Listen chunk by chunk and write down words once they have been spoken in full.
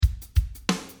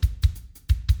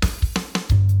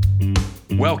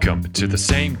Welcome to the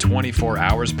Same 24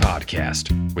 Hours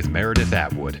podcast with Meredith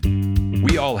Atwood.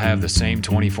 We all have the same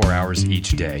 24 hours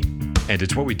each day, and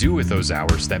it's what we do with those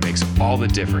hours that makes all the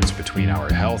difference between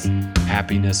our health,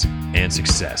 happiness, and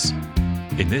success.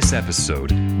 In this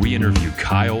episode, we interview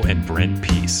Kyle and Brent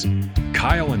Pease.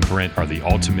 Kyle and Brent are the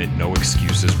ultimate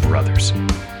no-excuses brothers.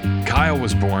 Kyle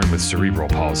was born with cerebral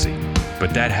palsy,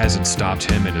 but that hasn't stopped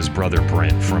him and his brother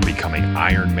Brent from becoming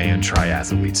Ironman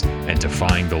triathletes and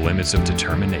defying the limits of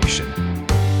determination.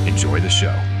 Enjoy the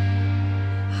show.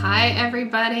 Hi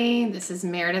everybody, this is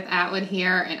Meredith Atwood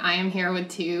here, and I am here with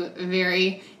two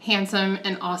very handsome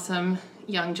and awesome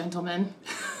young gentlemen,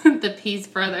 the Pease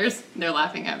brothers. They're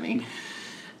laughing at me.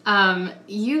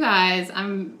 You guys,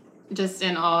 I'm just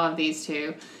in awe of these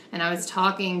two. And I was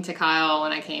talking to Kyle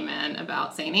when I came in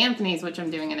about St. Anthony's, which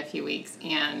I'm doing in a few weeks.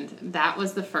 And that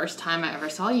was the first time I ever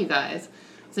saw you guys.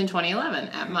 It was in 2011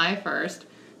 at my first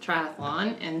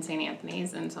triathlon in St.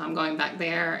 Anthony's. And so I'm going back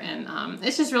there. And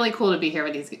it's just really cool to be here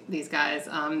with these guys.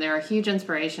 They're a huge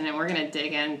inspiration. And we're going to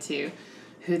dig into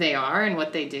who they are and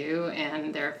what they do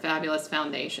and their fabulous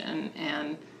foundation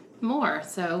and more.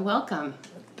 So welcome.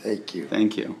 Thank you.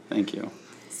 Thank you. Thank you.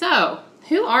 So,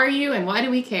 who are you and why do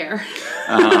we care?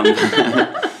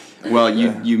 Well,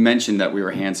 you mentioned that we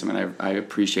were handsome, and I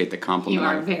appreciate the compliment. You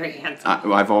are very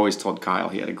handsome. I've always told Kyle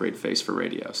he had a great face for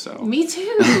radio. So me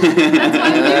too. That's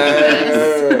why we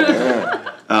do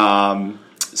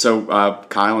this. So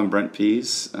Kyle and Brent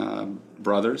Pease,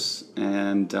 brothers,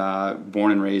 and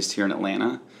born and raised here in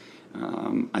Atlanta.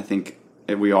 I think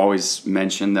we always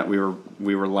mentioned that we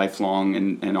were lifelong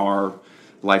and are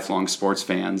lifelong sports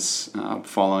fans,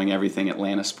 following everything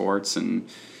Atlanta sports, and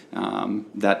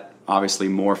that obviously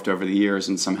morphed over the years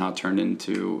and somehow turned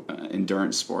into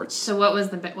endurance sports. So what was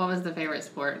the favorite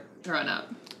sport growing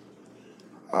up?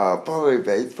 Probably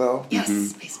baseball. Yes,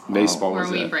 Mm-hmm. baseball. Baseball Were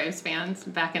was we it. Braves fans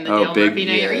back in the Dale Murphy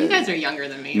days? yeah. You guys are younger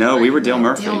than me. No, right? we were Dale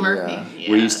Murphy. Dale Murphy.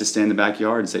 Yeah. We used to stand in the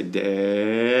backyard and say,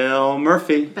 Dale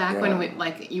Murphy. Back when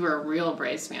you were a real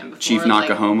Braves fan. Before, Chief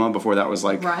Nakahoma, before that was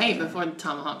like... Right, before the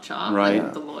Tomahawk Chop. Right.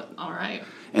 All right.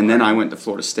 And then I went to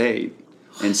Florida State.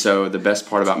 And so the best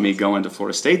part about me going to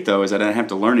Florida State, though, is that I didn't have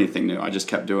to learn anything new. I just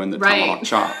kept doing the Tomahawk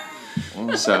Chop.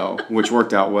 So, which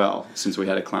worked out well, since we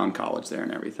had a clown college there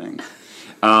and everything.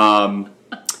 So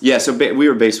we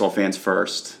were baseball fans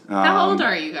first. How old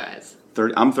are you guys?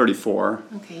 I'm 34.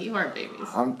 Okay, you are babies.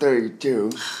 I'm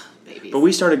 32. Babies. But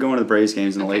we started going to the Braves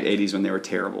games in the late 80s when they were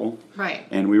terrible. Right.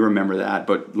 And we remember that.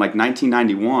 But like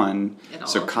 1991,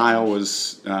 so Kyle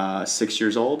changed. was 6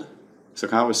 years old. So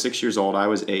Kyle was 6 years old. I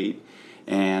was 8.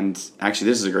 And actually,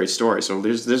 this is a great story. So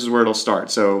this is where it'll start.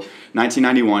 So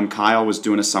 1991, Kyle was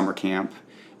doing a summer camp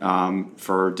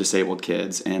for disabled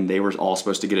kids, and they were all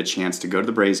supposed to get a chance to go to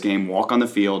the Braves game, walk on the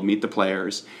field, meet the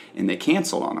players, and they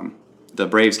canceled on them. The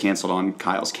Braves canceled on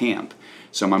Kyle's camp.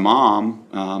 So my mom,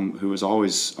 who was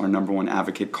always our number one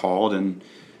advocate, called and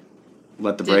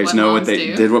let the Braves know what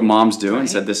they did, what moms do, and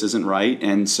said this isn't right.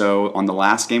 And so on the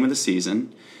last game of the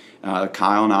season,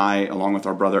 Kyle and I, along with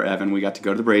our brother Evan, we got to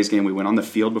go to the Braves game. We went on the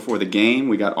field before the game.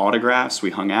 We got autographs. We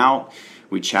hung out.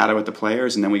 We chatted with the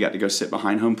players, and then we got to go sit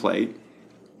behind home plate.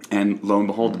 And lo and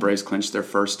behold, the Braves clinched their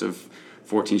first of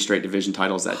 14 straight division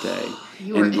titles that day.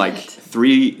 And like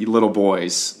 3 little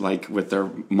boys, like with their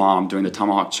mom doing the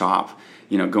Tomahawk Chop,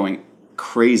 going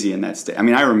crazy in that state. I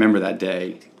mean, I remember that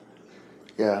day.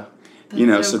 Yeah.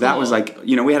 That's so that was like,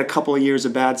 we had a couple of years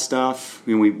of bad stuff.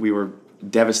 I mean, we were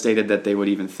devastated that they would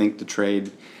even think to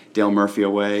trade Dale Murphy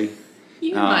away.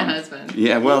 You and my husband.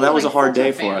 Yeah, well, that was a hard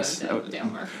day for us. Dale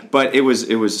Murphy. But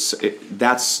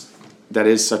that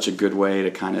is such a good way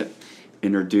to kind of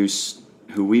introduce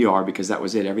who we are, because that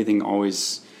was it. Everything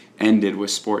always ended with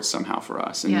sports somehow for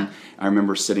us. And I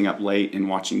remember sitting up late and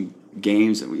watching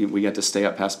games. We got to stay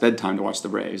up past bedtime to watch the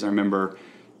Braves. I remember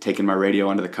taking my radio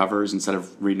under the covers. Instead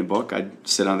of reading a book, I'd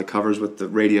sit on the covers with the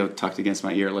radio tucked against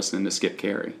my ear listening to Skip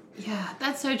Carey. Yeah,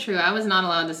 that's so true. I was not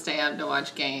allowed to stay up to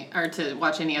watch to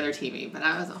watch any other TV, but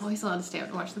I was always allowed to stay up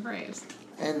to watch the Braves.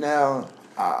 And now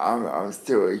I'm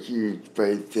still a huge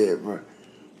Braves fan, but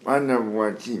my number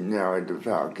one team now is the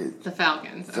Falcons. The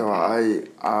Falcons. So okay.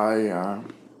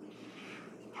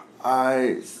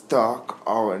 I stalk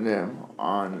all of them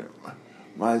on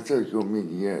my social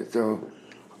media. So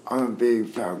I'm a big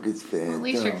Falcons fan. At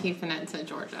least you're keeping it to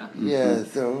Georgia. Yeah.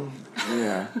 So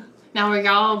yeah. Now, were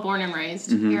y'all born and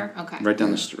raised here? Okay. Right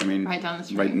down the street. Right down the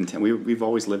street. Right in town. We've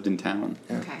always lived in town.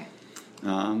 Okay.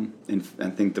 And I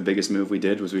think the biggest move we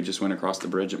did was we just went across the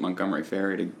bridge at Montgomery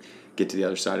Ferry to get to the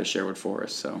other side of Sherwood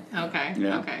Forest. So. Okay.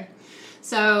 Yeah. Okay.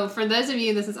 So for those of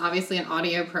you, this is obviously an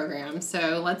audio program.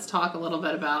 So let's talk a little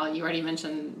bit about, you already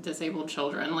mentioned disabled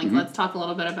children. Like, let's talk a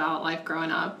little bit about life growing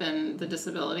up and the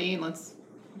disability. Let's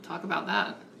talk about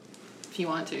that if you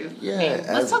want to. Yeah.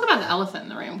 Let's talk about the elephant in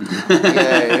the room.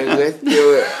 Yeah, let's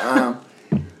do it.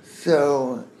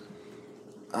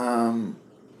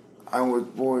 I was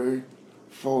born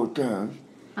full term.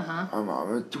 I'm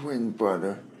a twin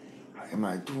brother, and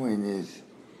my twin is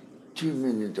 2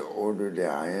 minutes older than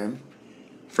I am.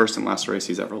 First and last race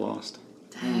he's ever lost.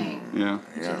 Dang. Yeah.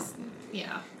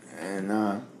 Yeah. And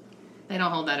They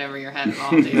don't hold that over your head at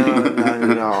all, do you? no,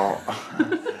 not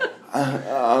at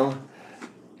all.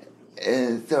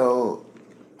 And so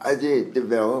I did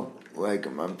develop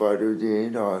like my brother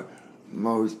did, or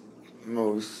most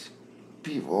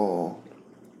people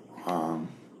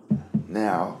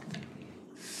now.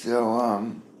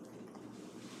 So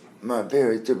my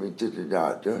parents took me to the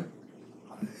doctor,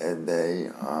 and they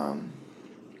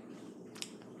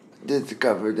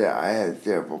discovered that I had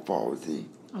cerebral palsy.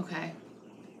 Okay.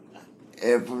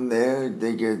 And from there,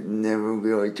 they just never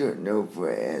really took no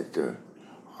for an answer.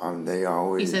 They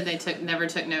always... You said they never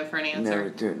took no for an answer.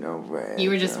 Never took no for an answer. You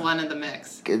were just one of the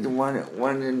mix. Cause one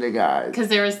of the guys. Because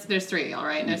there's three of y'all,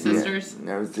 right? No sisters? Yeah,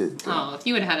 no sisters. Oh, if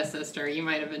you had had a sister, you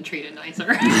might have been treated nicer.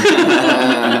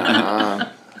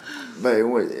 But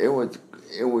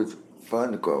it was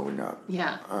fun growing up.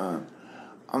 Yeah.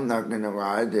 I'm not gonna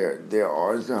lie. There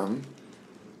are some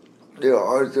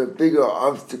bigger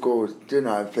obstacles than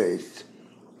I faced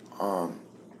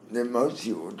than most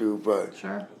people do, but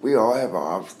Sure. we all have an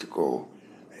obstacle.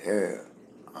 We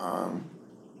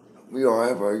all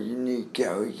have our unique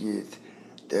challenges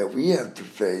that we have to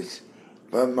face,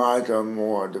 but mine are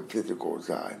more on the physical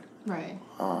side. Right.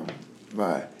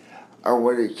 But I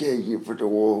want to change it for the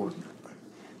world.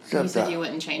 You said you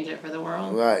wouldn't change it for the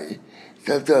world? Right.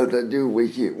 Sometimes I do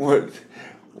wish it was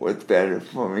better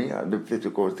for me on the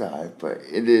physical side, but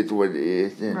it is what it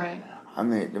is, and Right. I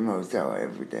make the most out of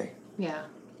every day. Yeah.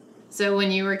 So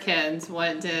when you were kids,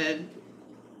 tell the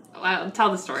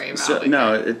story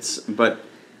about it. But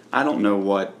I don't know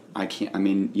what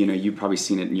you've probably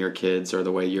seen it in your kids or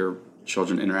the way your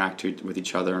children interact with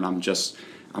each other, and I'm just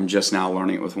now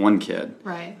learning it with one kid.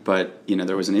 Right. But,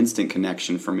 there was an instant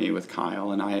connection for me with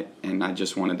Kyle, and I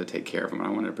just wanted to take care of him, and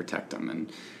I wanted to protect him,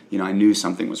 and, I knew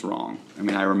something was wrong. I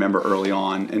mean, I remember early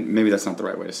on, and maybe that's not the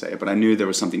right way to say it, but I knew there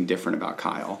was something different about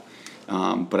Kyle.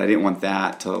 But I didn't want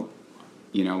that to,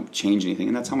 change anything,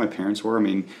 and that's how my parents were. I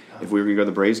mean, if we were going to go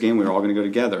to the Braves game, we were all going to go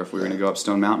together. If we were going to go up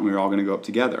Stone Mountain, we were all going to go up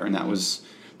together, and that was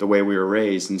the way we were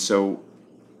raised. And so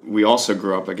we also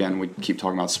grew up, again, we keep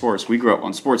talking about sports, we grew up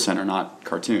on SportsCenter, not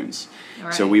cartoons.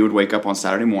 Right. So we would wake up on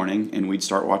Saturday morning, and we'd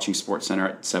start watching SportsCenter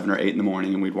at 7 or 8 in the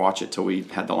morning, and we'd watch it till we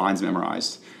had the lines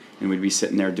memorized. And we'd be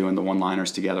sitting there doing the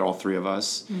one-liners together, all three of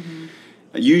us. Mm-hmm.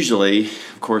 Usually,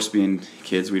 of course, being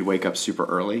kids, we'd wake up super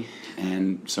early,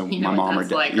 and so my mom or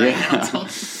dad, like right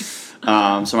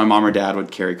now. So my mom or dad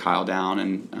would carry Kyle down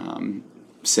and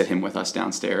sit him with us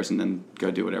downstairs, and then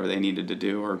go do whatever they needed to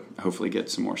do, or hopefully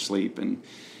get some more sleep. And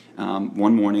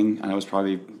one morning, I was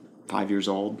probably 5 years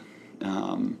old.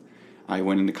 I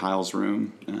went into Kyle's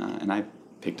room and I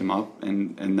picked him up,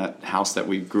 and that house that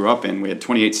we grew up in, we had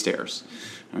 28 stairs.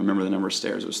 I remember the number of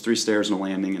stairs. It was 3 stairs and a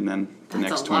landing, and then the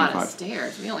next 25. That's a lot of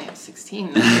stairs. We only have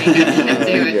 16. That's what you can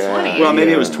do at 20. Well,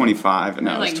 maybe it was 25.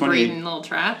 No, it was like 28. breeding little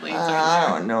triathletes. I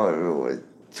don't know if it was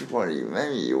 20.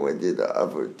 Maybe you went to the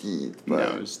upper teeth. But No,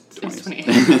 it was 20.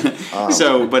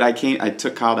 But I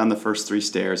took Kyle down the first 3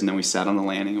 stairs, and then we sat on the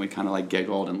landing, and we kind of like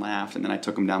giggled and laughed, and then I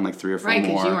took him down like 3 or 4 more. Right,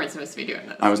 because you weren't supposed to be doing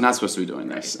this. I was not supposed to be doing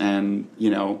this. Right. And,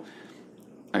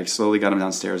 I slowly got him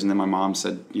downstairs, and then my mom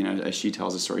said, as she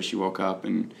tells the story, she woke up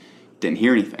and didn't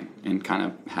hear anything and kind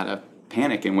of had a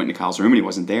panic and went into Kyle's room, and he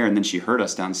wasn't there. And then she heard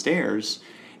us downstairs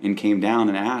and came down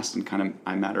and asked, and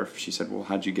she said, well,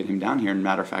 how'd you get him down here? And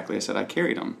matter-of-factly, I said, I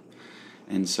carried him.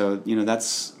 And so,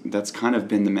 that's kind of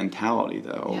been the mentality,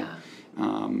 though. Yeah.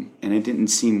 And it didn't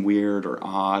seem weird or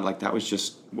odd. Like, that was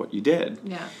just what you did.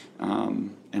 Yeah.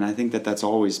 And I think that's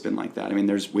always been like that. I mean,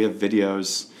 we have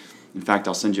videos. In fact,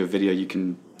 I'll send you a video you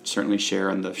can certainly share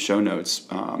in the show notes.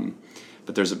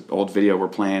 But there's an old video we're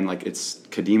playing, like it's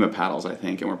Kadima paddles, I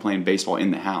think, and we're playing baseball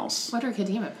in the house. What are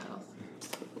Kadima paddles?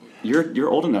 You're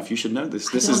old enough. You should know this.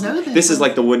 I don't know this. This is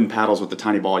like the wooden paddles with the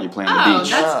tiny ball you play on the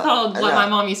beach. That's called what my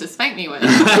mom used to spank me with. No,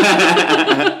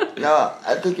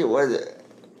 I think it was,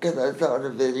 because I saw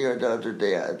the video the other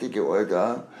day, I think it was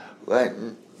like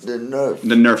the Nerf.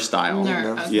 The Nerf style.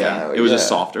 Nerf, okay. Yeah, it was just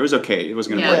softer. It was okay. It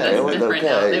wasn't going to break that's it was different okay.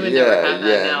 now. They would never have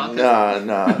that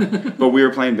now. No. But we were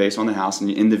playing baseball in the house,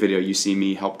 and in the video you see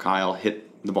me help Kyle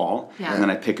hit the ball, Yeah. and then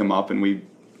I pick him up, and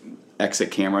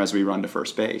exit camera as we run to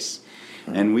first base.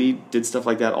 And we did stuff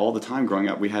like that all the time growing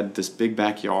up. We had this big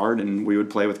backyard, and we would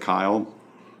play with Kyle.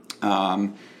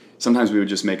 Sometimes we would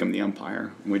just make him the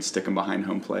umpire. We'd stick him behind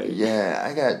home plate. Yeah,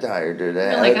 I got tired of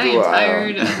that. I am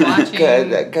tired of watching.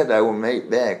 Because I would make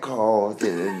bad calls,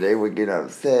 and then they would get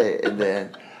upset, and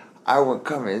then I would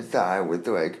come inside with,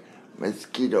 like,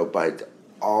 mosquito bites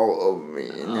all over me,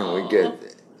 and then we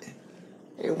get...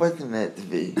 It wasn't meant to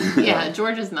be. Yeah,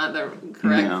 Georgia's not the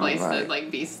correct place to,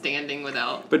 like, be standing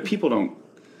without... But people don't,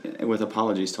 with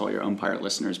apologies to all your umpire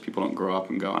listeners, people don't grow up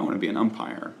and go, I want to be an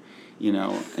umpire, you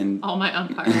know, and... All my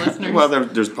umpire listeners? Well,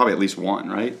 there's probably at least one,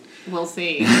 right? We'll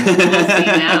see. We'll see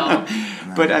now.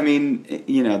 But, I mean,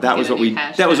 you know, that was what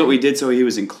we did, so he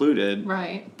was included.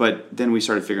 Right. But then we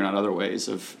started figuring out other ways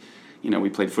of... You know,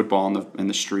 we played football in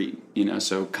the street, you know,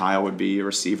 so Kyle would be a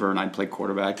receiver and I'd play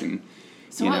quarterback. And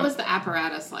so what was the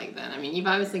apparatus like then? I mean, you've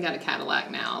obviously got a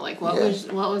Cadillac now. Like, what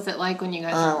was it like when you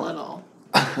guys were little?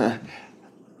 It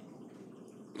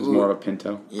was more of a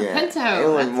Pinto. Yeah, a Pinto. It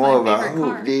was That's more of a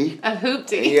hoopty. A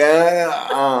hoopty.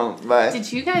 Yeah, but...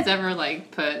 Did you guys ever,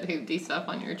 like, put hoopty stuff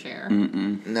on your chair?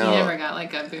 Mm-mm. No. You never got,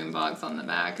 like, a boombox on the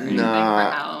back or anything for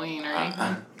Halloween or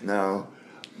anything? No.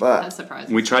 But that's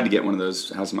surprising. We tried to get one of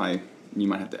those. You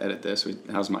might have to edit this.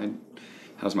 How's my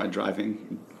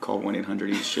driving? Call 1-800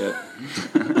 eat shit.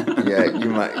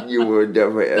 Yeah, you would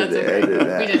definitely have to edit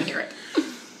that. We didn't hear it.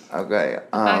 Okay.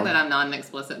 The fact that I'm not an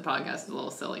explicit podcast is a little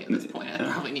silly at this point. I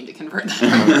probably need to convert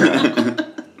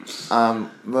that.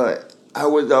 But I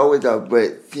was always a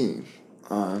Brent team.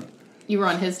 You were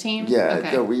on his team? Yeah,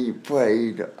 okay. So we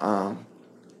played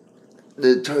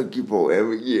the Turkey Bowl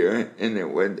every year, and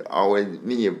it was always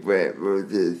me and Brent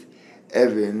versus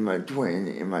Evan, my twin,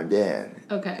 and my dad.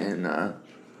 Okay. And,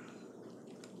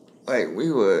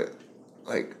 we would,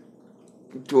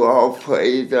 do all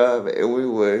plays of it, and we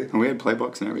would... And we had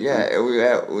playbooks and everything. Yeah, and we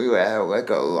would have,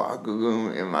 a locker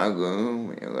room in my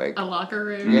room, and, a locker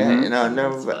room? Yeah, and I'll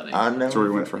never... That's where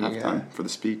we went for halftime, for the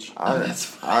speech. That's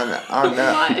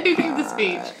funny. Who gave the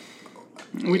speech?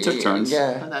 We took turns.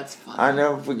 Yeah. Oh, that's funny. I'll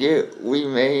never forget, we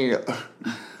made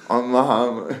our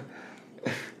mom...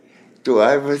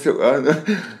 drive us around for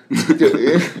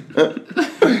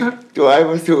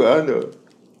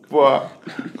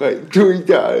 3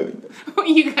 times.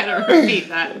 You gotta repeat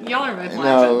that. Y'all are both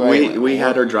laughing. We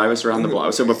had her drive us around the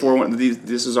block. So before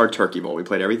this is our Turkey Bowl. We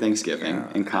played every Thanksgiving,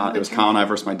 and it was Kyle and I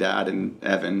versus my dad and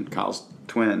Evan, Kyle's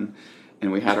twin,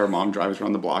 and we had our mom drive us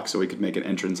around the block so we could make an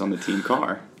entrance on the team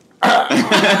car.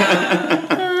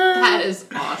 That is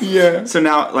awesome. Yeah. So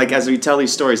now, as we tell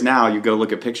these stories now, you go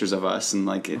look at pictures of us, and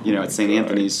at St.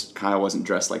 Anthony's, Kyle wasn't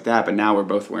dressed like that, but now we're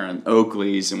both wearing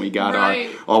Oakleys, and we got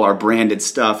all our branded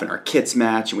stuff, and our kits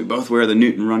match, and we both wear the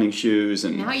Newton running shoes.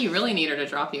 And now you really need her to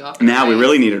drop you off. Now we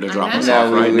really need her to drop us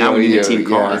off, right? Now we need a team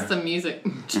car. With some music.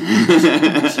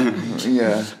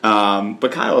 Yeah.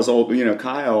 But Kyle is old.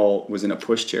 Kyle was in a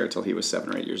pushchair till he was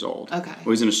 7 or 8 years old. Okay. He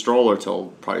was in a stroller till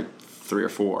probably 3 or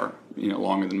 4.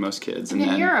 Longer than most kids. And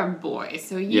then you're a boy,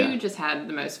 so you just had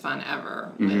the most fun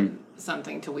ever with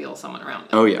something to wheel someone around.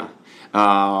 Oh, yeah.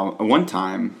 One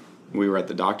time, we were at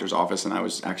the doctor's office, and I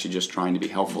was actually just trying to be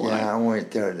helpful. Yeah, I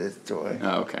won't tell this story.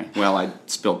 Oh, okay. Well, I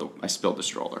spilled the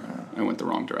stroller. I went the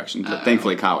wrong direction. But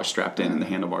thankfully, Kyle was strapped in, and the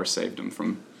handlebars saved him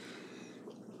from...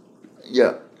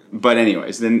 Yeah. But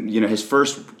anyways, then, his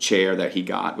first chair that he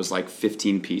got was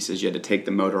 15 pieces. You had to take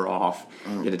the motor off.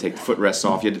 You had to take the footrests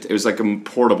off. It was like a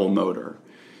portable motor.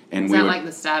 And Is that like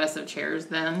the status of chairs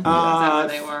then? Is that where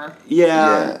they were?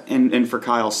 Yeah. And for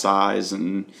Kyle's size,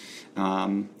 and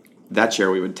that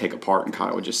chair we would take apart, and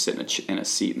Kyle would just sit in a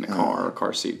seat in the car, or a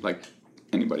car seat like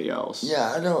anybody else.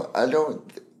 Yeah, I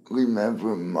don't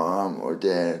remember Mom or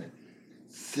Dad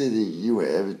sitting you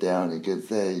ever down and could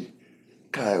say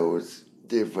Kyle was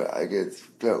different. I guess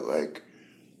felt like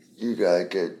you guys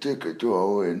took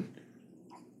control, and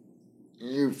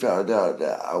you found out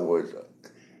that I was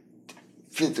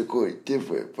physically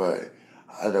different, but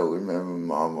I don't remember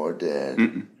Mom or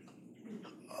Dad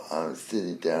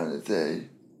sitting down and say,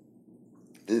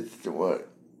 this is what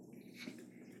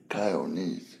Kyle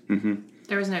needs. Mm-hmm.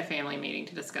 There was no family meeting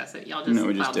to discuss it. Y'all just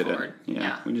plowed forward.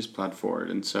 Yeah, we just plowed forward.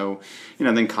 And so,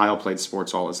 then Kyle played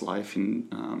sports all his life,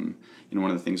 and one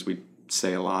of the things we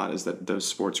say a lot is that those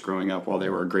sports growing up, while they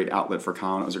were a great outlet for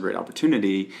Kyle and it was a great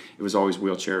opportunity, it was always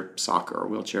wheelchair soccer or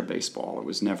wheelchair baseball. It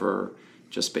was never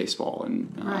just baseball,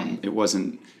 and it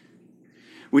wasn't.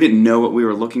 We didn't know what we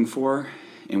were looking for,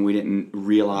 and we didn't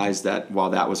realize that while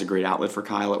that was a great outlet for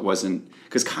Kyle, it wasn't,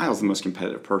 because Kyle's the most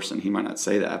competitive person. He might not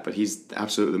say that, but he's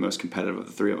absolutely the most competitive of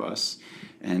the three of us.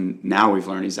 And now we've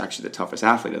learned he's actually the toughest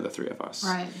athlete of the three of us.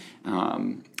 Right.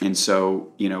 And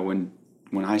so,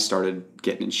 when I started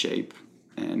getting in shape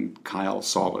and Kyle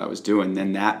saw what I was doing,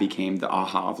 then that became the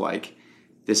aha of like,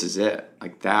 this is it.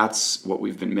 Like, that's what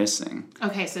we've been missing.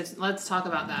 Okay, so let's talk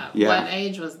about that. Yeah. What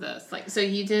age was this? Like, so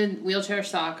you did wheelchair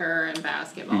soccer and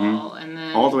basketball, and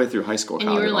then All the way through high school, and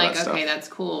college, you were all like, that okay, stuff. that's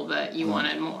cool, but you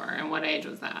wanted more. And what age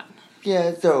was that?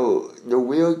 Yeah, so the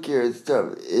wheelchair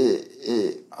stuff,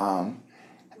 it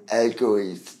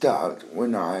actually stopped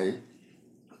when I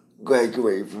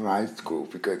graduated from high school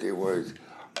because it was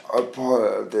a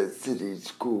part of the city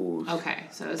schools. Okay,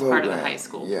 so it was part of the program. high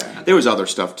school. Yeah. There was other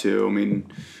stuff too. I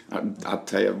mean, I'll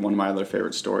tell you, one of my other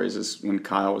favorite stories is when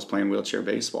Kyle was playing wheelchair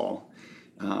baseball.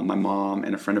 My mom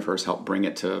and a friend of hers helped bring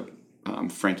it to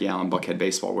Frankie Allen Buckhead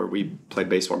Baseball, where we played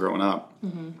baseball growing up.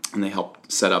 And they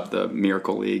helped set up the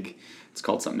Miracle League. It's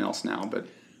called something else now, but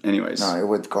anyways. No, it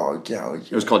was called Challenger.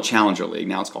 It was called Challenger League.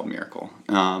 Now it's called Miracle.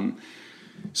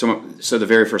 So the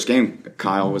very first game,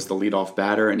 Kyle was the leadoff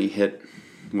batter, and he hit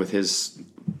with his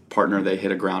partner. They hit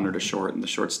a grounder to short, and the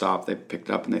shortstop, they picked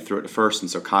it up and they threw it to first,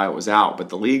 and so Kyle was out. But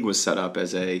the league was set up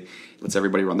as let's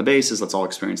everybody run the bases, let's all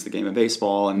experience the game of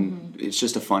baseball, and it's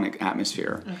just a fun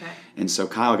atmosphere. Okay. And so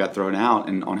Kyle got thrown out,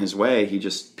 and on his way, he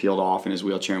just peeled off in his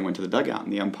wheelchair and went to the dugout,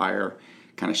 and the umpire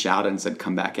kind of shouted and said,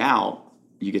 "Come back out,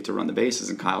 you get to run the bases."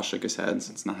 And Kyle shook his head and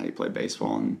said, "It's not how you play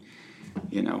baseball." And,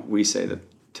 we say that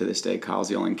to this day, Kyle's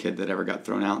the only kid that ever got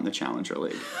thrown out in the Challenger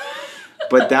League.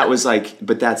 But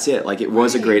that's it. Like, it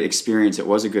was a great experience. It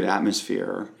was a good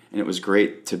atmosphere. And it was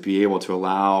great to be able to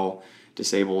allow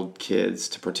disabled kids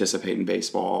to participate in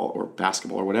baseball or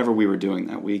basketball or whatever we were doing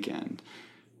that weekend.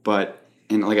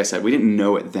 And like I said, we didn't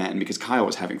know it then because Kyle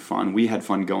was having fun. We had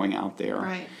fun going out there.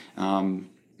 Right.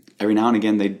 Every now and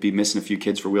again, they'd be missing a few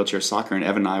kids for wheelchair soccer, and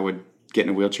Evan and I would get in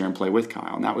a wheelchair and play with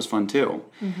Kyle. And that was fun, too,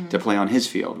 to play on his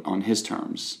field, on his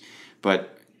terms.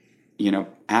 But,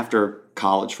 after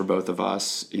college for both of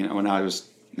us, and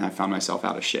I found myself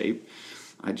out of shape.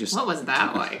 What was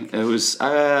that like? It was.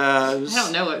 I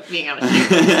don't know what being out of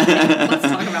shape is. Let's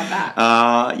talk about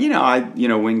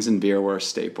that. Wings and beer were a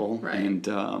staple, Right.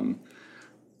 And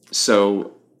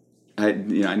so I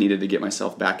needed to get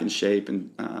myself back in shape and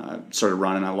started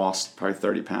running. I lost probably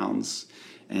 30 pounds,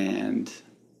 and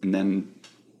then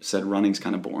said running's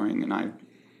kind of boring, and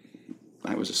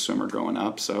I was a swimmer growing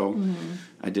up, so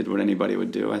I did what anybody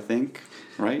would do, I think,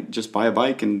 right? Just buy a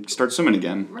bike and start swimming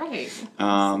again. Right.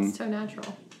 It's so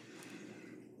natural.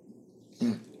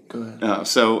 Yeah, go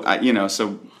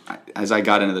ahead. As I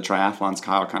got into the triathlons,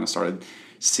 Kyle kind of started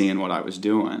seeing what I was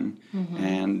doing,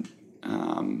 and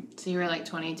So you were like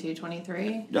 22,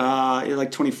 23?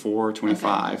 like 24,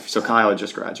 25. Okay. So Kyle had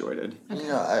just graduated.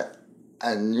 Okay.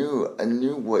 I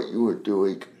knew what you were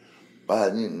doing, but I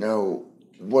didn't know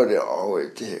what it all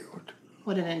entailed.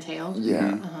 What it entailed?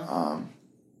 Yeah.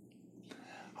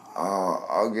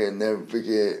 I'll never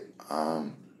forget.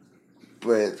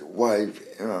 Brent's wife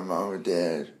and my mom and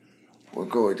dad would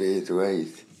go to his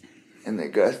race in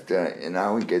Augusta, and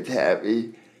I would get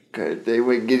happy because they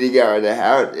were getting out of the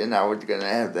house, and I was gonna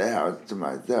have the house to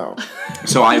myself.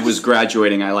 So I was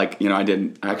graduating. I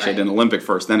did an Olympic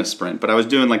first, then a sprint, but I was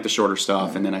doing like the shorter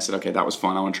stuff, and then I said, okay, that was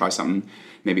fun. I want to try something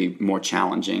maybe more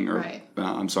challenging,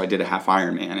 so I did a half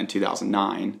Ironman in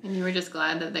 2009. And you were just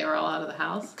glad that they were all out of the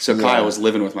house? So Kyle was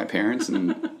living with my parents,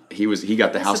 and he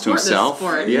got the house to himself. This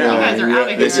sport. Yeah, you guys are out of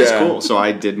here. This is cool. So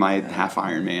I did my half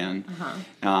Ironman.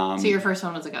 So your first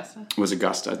one was Augusta? Was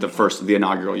Augusta, the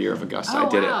inaugural year of Augusta. Oh, I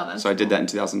did wow, it. So I did that in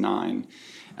 2009,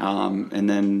 and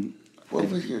then. What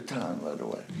was your time, by the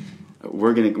way?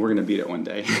 We're gonna beat it one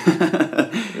day. I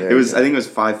think it was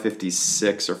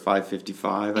 5:56 or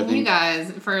 5:55. And you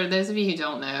guys, for those of you who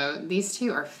don't know, these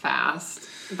two are fast,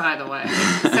 by the way.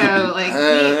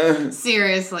 So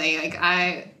seriously,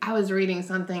 I was reading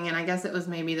something, and I guess it was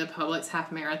maybe the Publix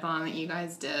half marathon that you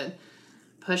guys did.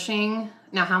 Pushing.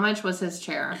 Now, how much was his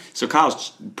chair? So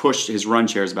Kyle's his run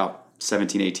chair is about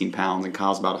 17, 18 pounds, and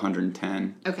Kyle's about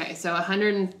 110. Okay, so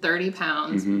 130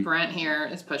 pounds. Brent here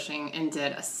is pushing and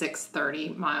did a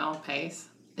 6:30 mile pace.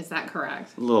 Is that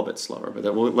correct? A little bit slower, but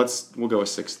we'll go with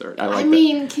 6:30. I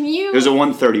mean, can you? It was a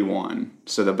 131,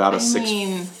 so about a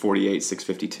 6:48,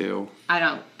 6:52.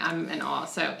 I'm in awe.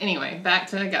 So anyway, back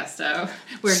to Augusta,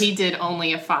 where he did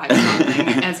only a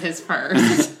 5-something as his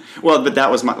first. Well, but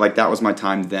that was my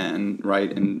time then,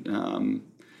 right? And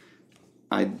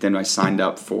I signed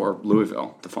up for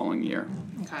Louisville the following year.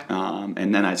 Okay.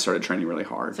 And then I started training really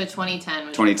hard. So 2010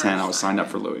 was 2010, I was signed up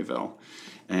for Louisville.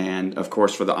 And, of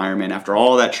course, for the Ironman, after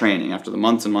all that training, after the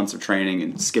months and months of training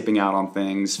and skipping out on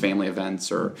things, family events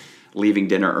or leaving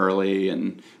dinner early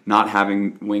and not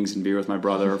having wings and beer with my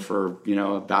brother for,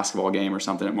 a basketball game or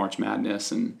something at March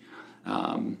Madness. And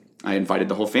I invited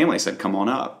the whole family. I said, come on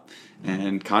up.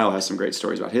 And Kyle has some great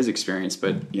stories about his experience.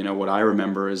 But, what I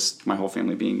remember is my whole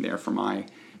family being there for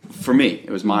me.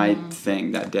 It was my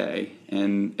thing that day.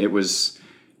 And it was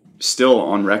still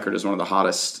on record as one of the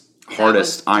hardest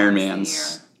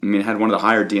Ironmans. I mean, it had one of the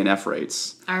higher DNF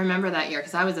rates. I remember that year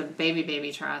because I was a baby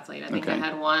triathlete. I think I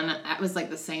had one. It was like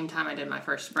the same time I did my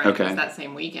first sprint. Okay. It was that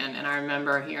same weekend, and I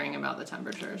remember hearing about the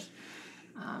temperatures.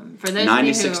 For those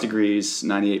 96 degrees,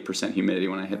 98% humidity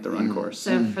when I hit the run course.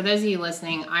 So for those of you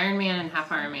listening, Ironman and half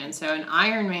Ironman. So an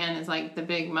Ironman is like the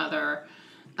big mother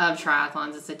of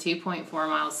triathlons. It's a 2.4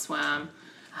 mile swim,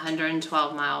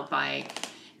 112 mile bike,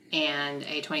 and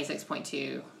a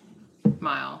 26.2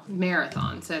 mile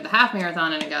marathon. So the half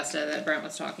marathon in Augusta that Brent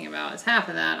was talking about is half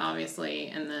of that, obviously,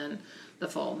 and then the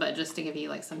full. But just to give you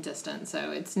like some distance,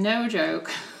 so it's no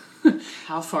joke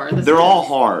how far this They're is. all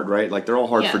hard, right? Like they're all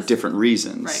hard for Yes. different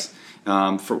reasons.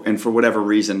 Right. For whatever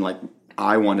reason, like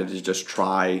I wanted to just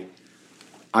try.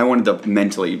 I wanted the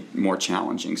mentally more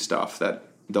challenging stuff. That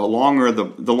the longer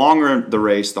the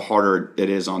race, the harder it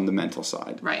is on the mental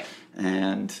side. Right.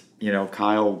 And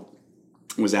Kyle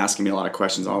was asking me a lot of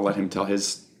questions. I'll let him tell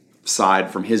his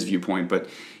side from his viewpoint, but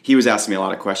he was asking me a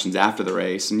lot of questions after the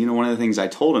race. And one of the things I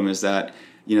told him is that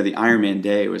the Ironman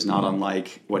day was not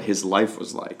unlike what his life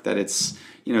was like. That it's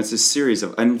it's a series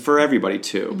of, and for everybody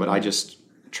too, but I just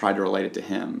tried to relate it to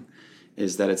him,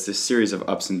 is that it's this series of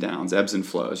ups and downs, ebbs and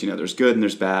flows. There's good and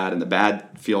there's bad, and the bad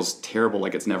feels terrible,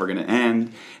 like it's never going to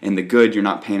end, and the good, you're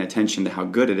not paying attention to how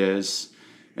good it is.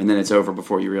 And then it's over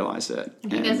before you realize it.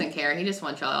 He doesn't care. He just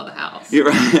wants y'all out of the house. You're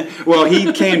right. Well,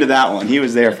 he came to that one. He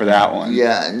was there for that one.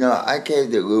 Yeah, no, I came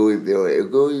to Louisville.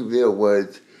 Louisville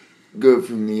was good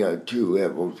for me on two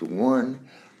levels. One,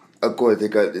 of course, I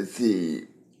got to see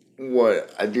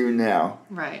what I do now.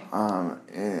 Right.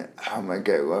 And how much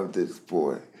I love this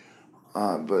sport.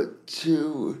 But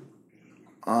two,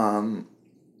 I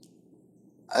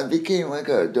became like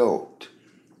an adult.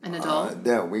 An adult?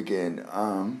 That weekend.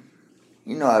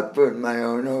 I booked my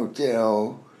own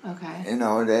hotel. Okay. And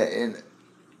all that. And,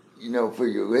 for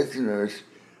your listeners,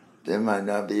 that might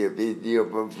not be a big deal.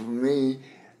 But for me,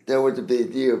 that was a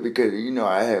big deal because,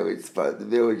 I had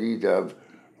responsibilities of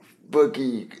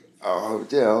booking a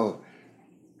hotel,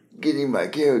 getting my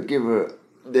caregiver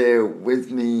there with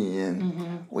me,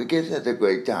 and we just had a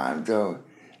great time. So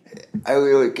I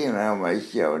really came out of my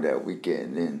shell that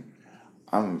weekend, and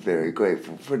I'm very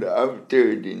grateful for the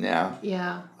opportunity now.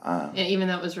 Yeah. Even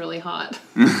though it was really hot.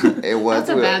 It was. That's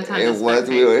a bad time It to was spectate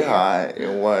really too. hot.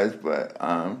 It was,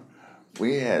 but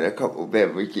we had a couple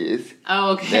beverages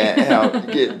Oh, okay. that helped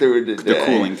get through the day. The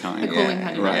cooling kind. The cooling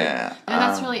kind of right. day. Yeah. No,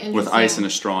 that's really interesting. With ice and a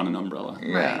straw and an umbrella.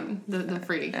 Yeah. Right. The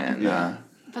fruity kind. And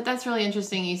But that's really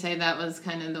interesting. You say that was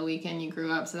kind of the weekend you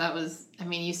grew up. So that was,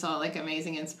 you saw like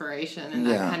amazing inspiration, and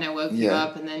that Yeah. kind of woke you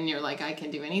up, and then you're like, I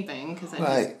can do anything because I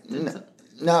right. just did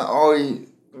Not only,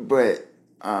 but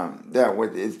that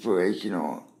was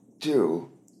inspirational too.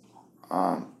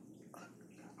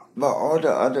 But all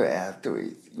the other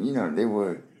athletes, they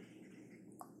were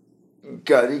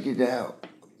gutting it out.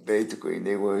 Basically,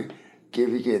 they were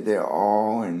giving it their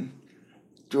all and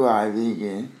driving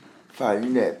and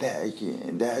fighting that passion,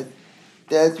 and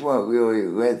that's what really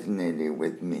resonated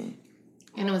with me.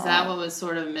 And was that what was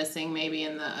sort of missing maybe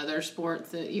in the other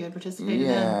sports that you had participated in?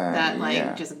 Yeah,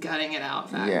 That just gutting it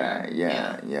out factor.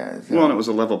 Yeah. So, Well, and it was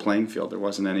a level playing field. There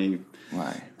wasn't any.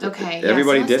 right. Okay.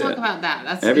 Everybody so let's did talk it. about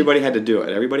that. Everybody had to do it.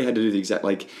 Everybody had to do the exact,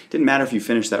 it didn't matter if you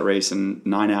finished that race in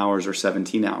 9 hours or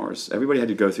 17 hours. Everybody had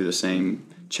to go through the same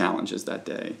challenges that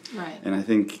day. Right. And I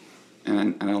think,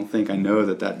 and I don't think I know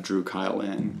that drew Kyle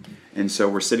in. And so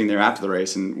we're sitting there after the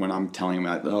race, and when I'm telling him,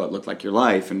 it looked like your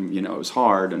life, and, it was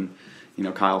hard, and,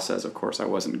 Kyle says, of course, I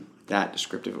wasn't that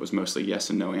descriptive. It was mostly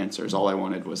yes and no answers. All I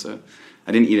wanted was I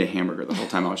didn't eat a hamburger the whole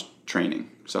time I was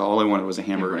training. So all I wanted was a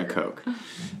hamburger and a Coke.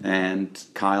 And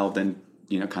Kyle then,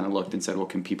 kind of looked and said, well,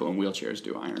 can people in wheelchairs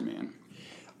do Ironman?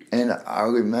 And I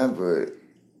remember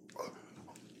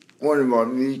one of my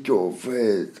mutual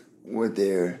friends was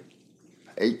there.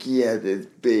 And he had this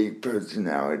big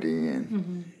personality,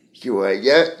 and she was like,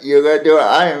 "Yeah, you're gonna do an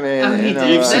Ironman." Oh, he and,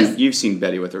 did. You've seen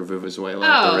Betty with her Vuvuzuela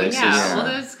at Oh, the races. yeah. Well,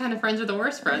 those kind of friends are the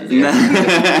worst friends.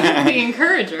 The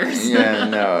encouragers. Yeah,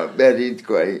 no, Betty's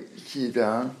great.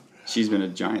 She's been a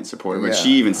giant supporter. But Yeah.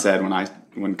 she even said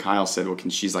when Kyle said, well,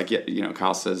 she's like, yeah,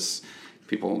 Kyle says,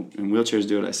 people in wheelchairs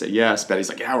do it. I said, yes. Betty's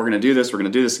like, yeah, we're going to do this. We're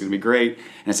going to do this. It's going to be great.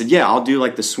 And I said, yeah, I'll do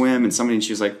like the swim and somebody. And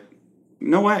she was like,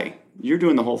 no way. you're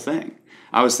doing the whole thing.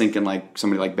 I was thinking like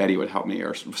somebody like Betty would help me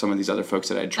or some of these other folks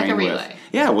that I'd trained like a with. relay.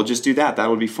 Yeah, we'll just do that. That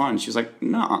would be fun. She was like,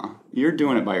 nah, you're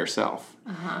doing it by yourself.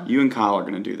 You and Kyle are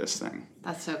going to do this thing.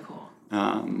 That's so cool.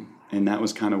 And that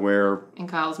was kind of where... And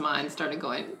Kyle's mind started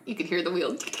going, you could hear the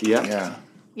wheels. Yep. Yeah.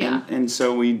 Yeah. And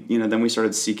so we, then we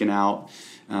started seeking out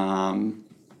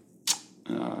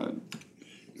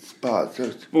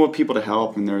Sponsors. people to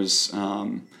help. And there's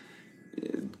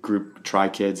group Tri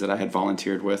Kids that I had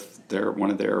volunteered with. One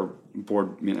of their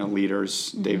board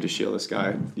leaders, Dave DeShiel, this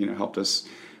guy, helped us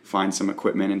find some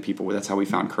equipment and people. That's how we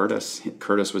found Curtis.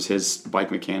 Curtis was his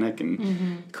bike mechanic,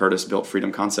 and Curtis built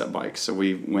Freedom Concept bikes. So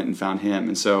we went and found him.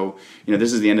 And so,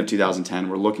 this is the end of 2010.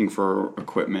 We're looking for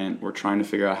equipment. We're trying to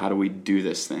figure out how do we do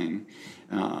this thing.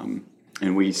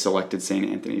 And we selected St.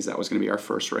 Anthony's. That was going to be our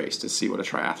first race to see what a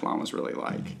triathlon was really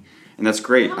like. And that's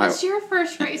great. That was your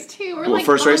first race, too. We're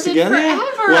first race together? Forever.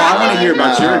 Well, I want to hear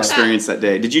about your Yeah. experience that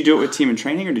day. Did you do it with team and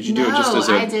training, or did you do it just as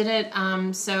a... No, I did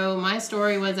it. So my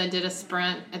story was I did a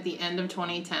sprint at the end of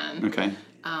 2010. Okay.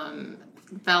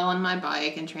 Fell on my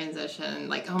bike in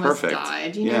transition, almost Perfect.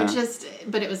 died.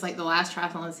 But it was like the last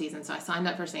triathlon of the season, so I signed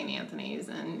up for St. Anthony's,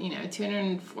 and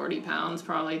 240 pounds,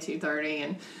 probably 230,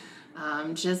 and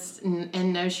just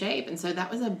in no shape. And so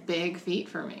that was a big feat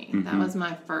for me. That was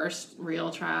my first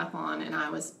real triathlon, and I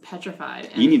was petrified.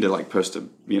 And You need to post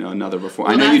another before.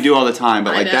 Well, I know you that's- do all the time,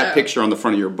 but I that know. picture on the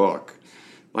front of your book,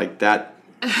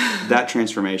 that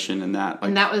transformation and that.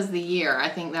 And that was the year. I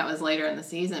think that was later in the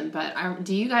season. But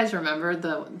do you guys remember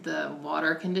the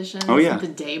water conditions? Oh, yeah. The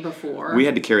day before. We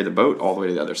had to carry the boat all the way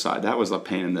to the other side. That was a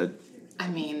pain in the... I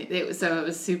mean, it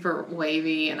was super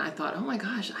wavy, and I thought, oh my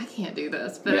gosh, I can't do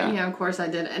this. But, Yeah. of course I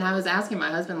did. And I was asking my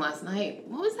husband last night,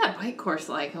 what was that bike course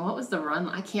like? And what was the run?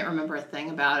 I can't remember a thing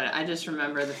about it. I just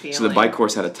remember the feeling. So the bike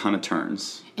course had a ton of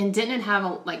turns. And didn't it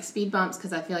have, speed bumps?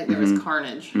 Because I feel like there was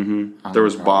carnage. There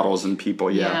was bottles and people,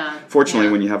 Yeah. Fortunately,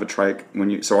 Yeah. when you have a trike,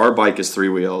 so our bike is 3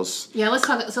 wheels. Yeah, let's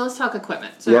talk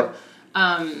equipment. So, Yep.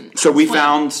 So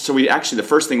the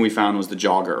first thing we found was the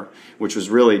jogger, which was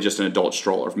really just an adult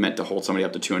stroller meant to hold somebody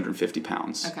up to 250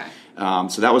 pounds. Okay.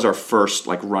 So that was our first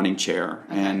running chair.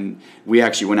 Okay. And we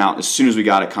actually went out as soon as we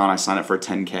got it. Con, I signed up for a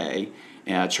 10K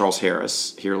at Charles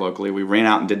Harris here locally. We ran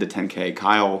out and did the 10K.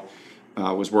 Kyle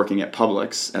was working at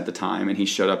Publix at the time, and he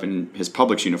showed up in his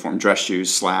Publix uniform, dress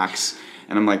shoes, slacks.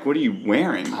 And I'm like, what are you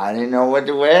wearing? I didn't know what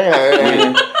to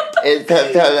wear.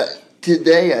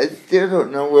 Today, I still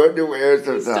don't know what to wear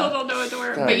sometimes. Still don't know what to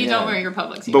wear. But you don't wear your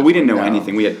Publix uniform. But we didn't know No.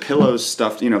 anything. We had pillows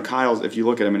stuffed. Kyle's, if you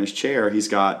look at him in his chair, he's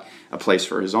got a place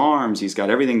for his arms. He's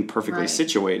got everything perfectly Right.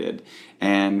 situated.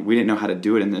 And we didn't know how to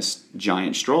do it in this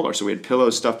giant stroller. So we had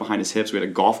pillows stuffed behind his hips. We had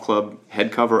a golf club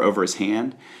head cover over his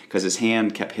hand because his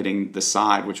hand kept hitting the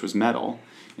side, which was metal,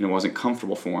 and it wasn't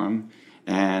comfortable for him.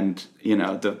 And,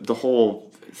 the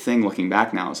whole thing looking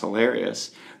back now is hilarious.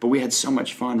 But we had so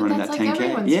much fun running That's that like 10K.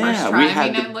 everyone's Yeah, first try. we I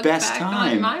had mean, I the look best back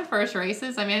time. on my first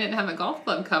races. I didn't have a golf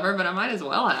club cover, but I might as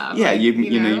well have. Yeah, you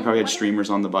probably had what-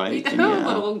 streamers on the bike. You and know, yeah. a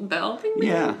little bell. Ding, ding.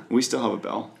 Yeah, we still have a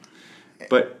bell.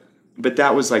 But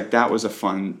that was a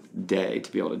fun day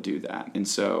to be able to do that. And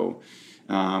so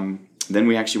then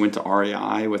we actually went to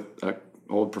REI with an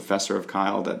old professor of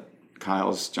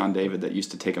Kyle's, John David, that used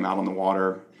to take him out on the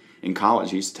water in college.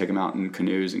 He used to take him out in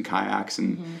canoes and kayaks.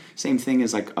 And same thing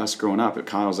as us growing up.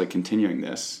 Kyle's continuing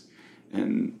this.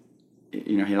 And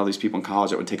he had all these people in college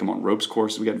that would take him on ropes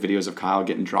courses. We got videos of Kyle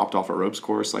getting dropped off a ropes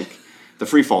course, the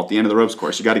free fall at the end of the ropes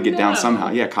course. You got to get down somehow.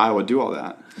 Yeah, Kyle would do all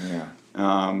that. Yeah.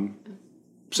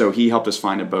 So he helped us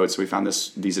find a boat. So we found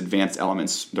these Advanced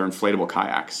Elements. They're inflatable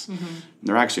kayaks.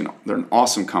 They're an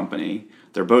awesome company.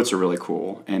 Their boats are really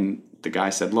cool. And the guy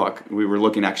said, look, we were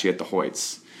looking actually at the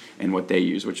Hoyts and what they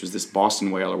use, which was this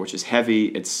Boston Whaler, which is heavy.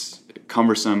 It's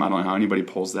cumbersome. I don't know how anybody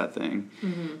pulls that thing.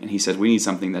 And he said, we need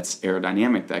something that's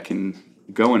aerodynamic that can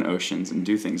go in oceans and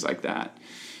do things like that.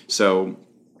 So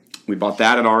we bought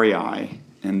that at REI.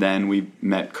 And then we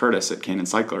met Curtis at Cannon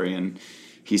Cyclery, and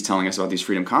he's telling us about these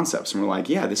Freedom Concepts, and we're like,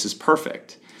 yeah, this is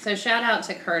perfect. So shout out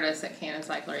to Curtis at Cannon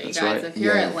Cyclery. You That's guys, right. if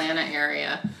you're Yeah. Atlanta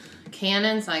area,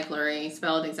 Cannon Cyclery,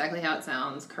 spelled exactly how it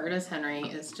sounds. Curtis Henry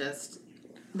is just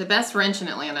the best wrench in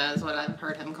Atlanta is what I've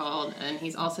heard him called, and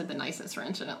he's also the nicest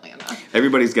wrench in Atlanta.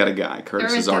 Everybody's got a guy. Curtis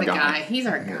Everyone's is our got a guy. He's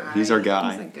our guy. He's our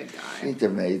guy. He's a good guy. He's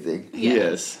amazing. He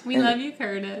is. We love you,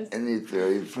 Curtis. And he's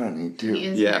very funny, too. He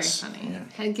is Yes. very funny.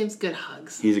 He gives good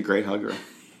hugs. He's a great hugger.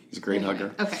 He's a great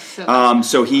hugger. Okay, so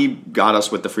So he got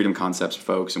us with the Freedom Concepts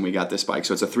folks, and we got this bike.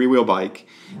 So it's a 3-wheel bike.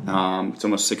 It's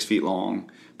almost 6 feet long.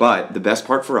 But the best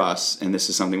part for us, and this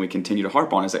is something we continue to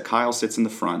harp on, is that Kyle sits in the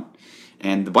front,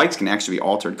 And the bikes can actually be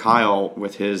altered. Kyle,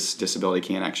 with his disability,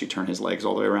 can't actually turn his legs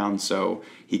all the way around, so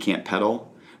he can't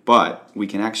pedal. But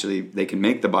they can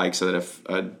make the bike so that if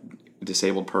a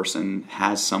disabled person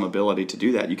has some ability to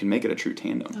do that, you can make it a true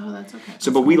tandem. Oh, that's okay.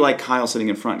 So, but we like Kyle sitting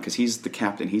in front because he's the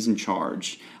captain. He's in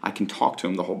charge. I can talk to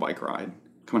him the whole bike ride.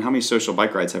 Come on, how many social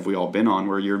bike rides have we all been on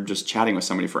where you're just chatting with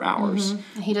somebody for hours?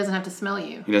 Mm-hmm. He doesn't have to smell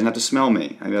you. He doesn't have to smell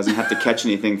me. He doesn't have to catch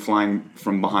anything flying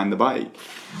from behind the bike.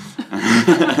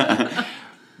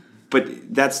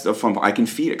 But that's the fun part. I can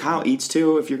feed it. Kyle eats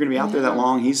too. If you're going to be out there that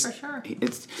long, for sure.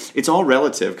 It's all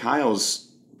relative. Kyle's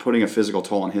putting a physical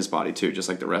toll on his body too, just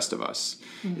like the rest of us.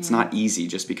 Mm-hmm. It's not easy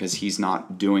just because he's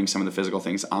not doing some of the physical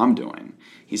things I'm doing.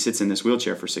 He sits in this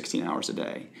wheelchair for 16 hours a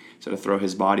day. So to throw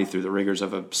his body through the rigors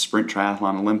of a sprint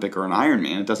triathlon Olympic or an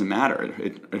Ironman, it doesn't matter.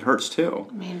 It hurts too.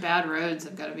 I mean, bad roads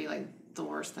have got to be like the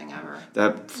worst thing ever.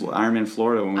 That Ironman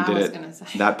Florida, when we did it,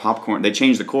 that popcorn, they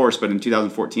changed the course, but in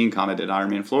 2014, Connor did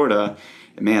Ironman Florida.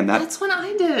 Man, that's when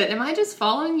I did it. Am I just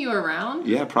following you around?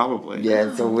 Yeah, probably.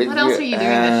 Yeah. So what else are you doing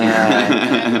this year?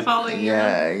 I'm following you.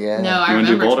 Yeah. No, I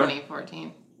remember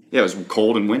 2014. Yeah, it was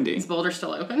cold and windy. Is Boulder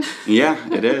still open? Yeah,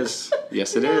 it is.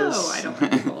 Yes, it is. No, I don't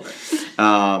want to do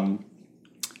Boulder.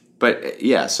 But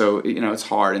yeah, so it's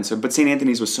hard, and but St.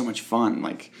 Anthony's was so much fun.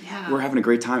 Like we're having a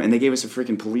great time, and they gave us a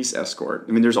freaking police escort.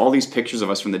 I mean, there's all these pictures of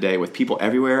us from the day with people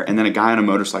everywhere, and then a guy on a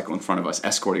motorcycle in front of us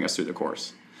escorting us through the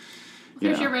course.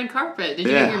 There's your red carpet. Did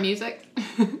you get your music?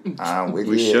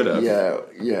 We should have.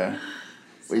 Yeah.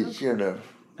 We should have.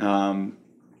 So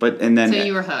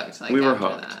you were hooked. Like, we were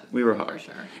hooked. That, we were hooked. For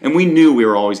sure. And we knew we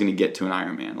were always going to get to an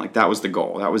Ironman. Like that was the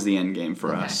goal. That was the end game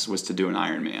for us, was to do an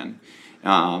Ironman.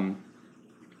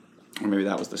 Or maybe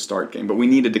that was the start game. But we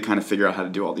needed to kind of figure out how to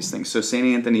do all these things. So St.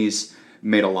 Anthony's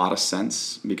made a lot of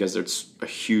sense because it's a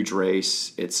huge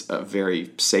race. It's a very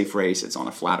safe race. It's on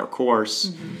a flatter course.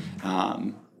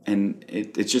 Mm-hmm. And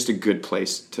it's just a good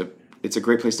place it's a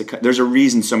great place to cut. There's a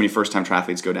reason so many first-time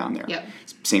triathletes go down there. Yep.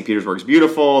 St. Petersburg's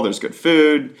beautiful. There's good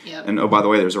food. Yep. And, oh, by the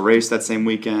way, there's a race that same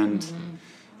weekend.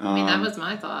 Mm-hmm. I mean, that was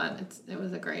my thought. It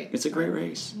was a great... It's a great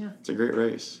race. Yeah. It's a great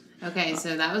race. Okay,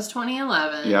 so that was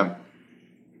 2011. Yeah.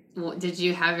 Did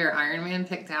you have your Ironman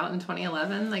picked out in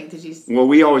 2011? Like, did you... Well,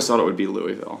 we always thought it would be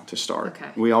Louisville to start. Okay.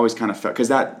 We always kind of felt... Because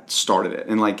that started it.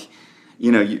 And, like,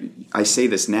 I say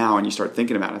this now and you start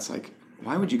thinking about it. It's like,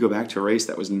 why would you go back to a race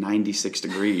that was 96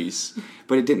 degrees?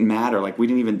 But it didn't matter. Like, we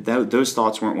didn't even... Those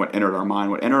thoughts weren't what entered our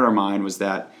mind. What entered our mind was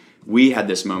that we had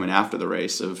this moment after the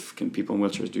race of, can people in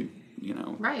wheelchairs do...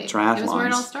 right. triathlons. It was where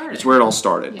it all started. It's where it all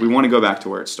started. Yeah. We want to go back to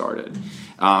where it started.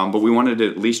 But we wanted to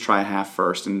at least try a half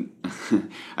first. And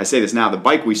I say this now, the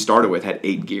bike we started with had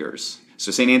 8 gears.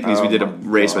 So St. Anthony's, we did a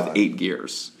race with 8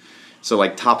 gears. So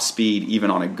like top speed, even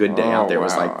on a good day out there,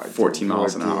 was like 14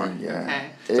 miles an hour. Yeah.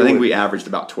 Okay. So I think we averaged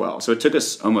about 12. So it took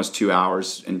us almost 2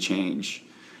 hours and change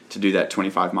to do that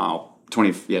 25 mile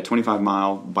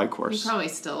bike course. You probably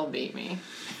still beat me.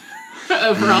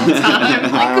 Overall time.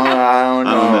 I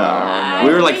don't know.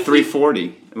 We were like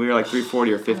 340. We were like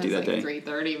 340 or 50 that day.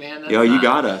 330, man. Yo, you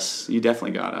got us. You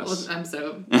definitely got us. I'm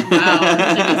so I'm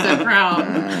so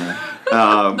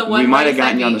proud. We might have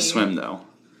gotten you on the swim, though.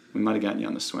 We might have gotten you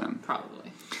on the swim.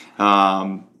 Probably.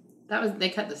 That was they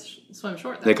cut the swim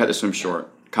short. They cut the swim short.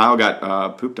 Kyle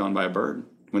got pooped on by a bird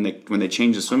when they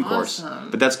changed the swim course.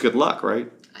 But that's good luck,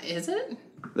 right? Is it?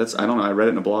 I don't know. I read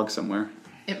it in a blog somewhere.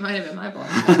 It might have been my blog.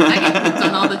 I get pooped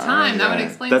on all the time. That would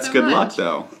explain. That's so good much. luck,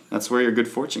 though. That's where your good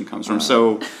fortune comes from.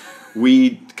 So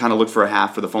we kind of looked for a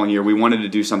half for the following year. We wanted to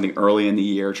do something early in the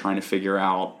year, trying to figure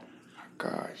out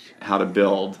how to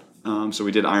build. So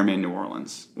we did Ironman New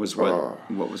Orleans. Was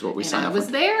what we signed up for. I was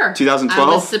there. 2012.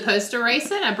 I was supposed to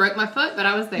race it. I broke my foot, but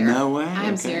I was there. No way. I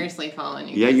am seriously following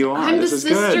you. Yeah, you are. I'm this the is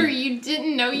sister good. you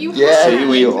didn't know you Yeah, were.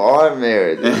 we are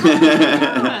married. Oh my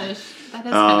gosh. That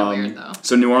is kind of weird, though.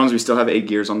 So New Orleans, we still have 8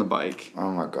 gears on the bike.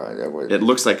 Oh my God, that was. It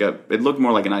looked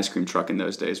more like an ice cream truck in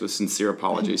those days. With sincere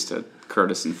apologies to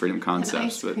Curtis and Freedom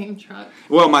Concepts. An ice cream truck.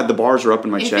 Well, the bars are up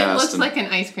in my chest. If it looks like an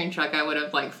ice cream truck, I would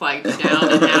have flagged it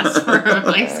down and asked for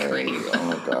ice cream. Oh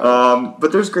my God.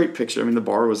 But there's great picture. I mean, the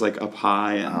bar was up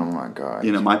high, and oh my God.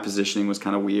 my positioning was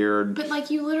kind of weird. But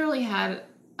you literally had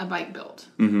a bike built.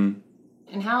 Mm-hmm.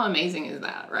 And how amazing is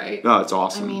that, right? Oh, it's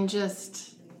awesome. I mean, just.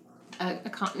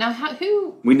 Now,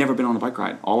 who? We'd never been on a bike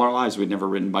ride. All our lives, we'd never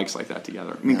ridden bikes like that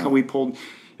together. I mean, I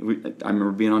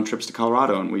remember being on trips to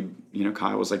Colorado, and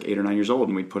Kyle was like 8 or 9 years old,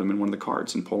 and we'd put him in one of the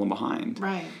carts and pull him behind.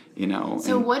 Right.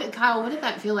 So Kyle, what did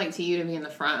that feel like to you to be in the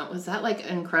front? Was that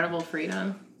incredible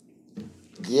freedom?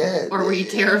 Yeah. Or were you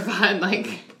terrified?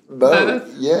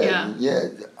 Both. Yeah.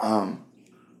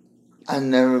 I've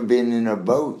never been in a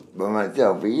boat by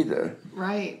myself either.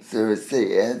 Right. So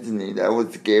St. Anthony, I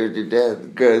was scared to death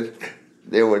because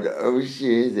there were the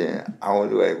oceans, and I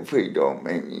was like, please don't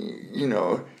make me,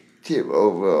 tip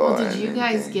over. Well, or did you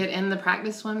guys anything. get in the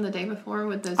practice swim the day before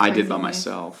with those? I did crazy by waves?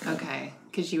 myself. Okay,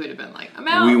 because you would have been like, I'm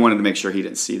out. We wanted to make sure he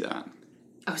didn't see that.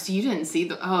 Oh, so you didn't see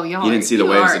the? Oh, y'all. You didn't see the you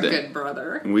waves are a today. good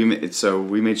brother. And we made sure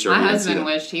My he didn't see husband it.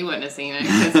 wished he wouldn't have seen it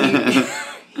because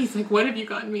he's like, "What have you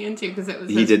gotten me into?" Because it was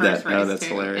He his did first that. Oh, race that's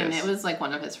too, hilarious. and it was like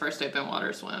one of his first open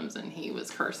water swims, and he was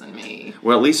cursing me.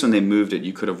 Well, at least when they moved it,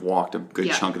 you could have walked a good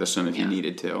Yeah. chunk of the swim if you Yeah.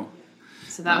 needed to.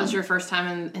 So that was your first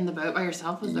time in the boat by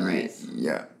yourself? Was the race?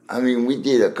 Yeah. I mean, we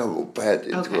did a couple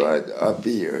practice Okay. rides up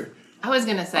here. I was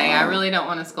gonna say I really don't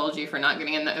want to scold you for not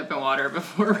getting in the open water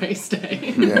before race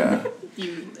day. Yeah.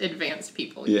 You advanced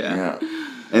people. Yeah. Yeah.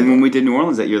 And when we did New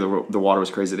Orleans that year, the water was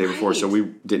crazy the day before, so Right.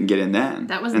 we didn't get in then.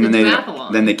 That was and the then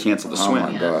duathlon. Then they canceled the Oh swim. my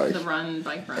Yeah, gosh. the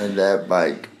bike run. And that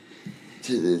bike,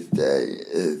 to this day,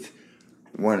 is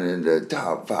one of the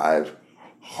top 5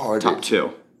 hardest. Top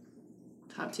 2.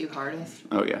 Top 2 hardest,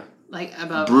 Oh yeah. like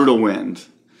above Brutal wind.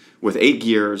 With 8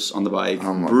 gears on the bike,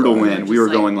 Oh my brutal God. wind. We Just were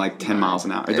like- going like 10 miles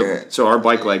an hour. Yeah. So our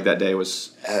bike leg that day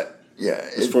was Yeah.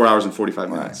 it was 4 hours and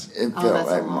 45 minutes. It Oh, felt that's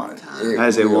a like long mine. time. That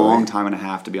is a really- long time and a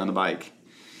half to be on the bike.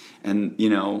 And,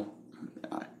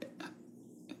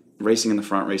 racing in the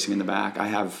front, racing in the back.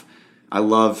 I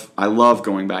love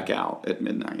going back out at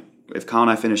midnight. If Kyle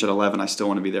and I finish at 11, I still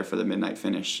want to be there for the midnight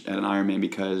finish at an Ironman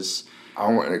because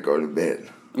I want to go to bed.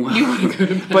 You want to go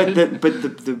to bed.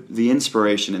 but the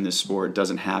inspiration in this sport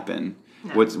doesn't happen.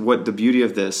 No. What the beauty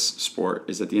of this sport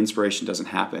is that the inspiration doesn't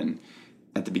happen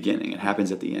at the beginning. It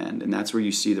happens at the end, and that's where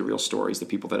you see the real stories, the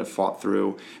people that have fought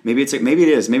through. Maybe it's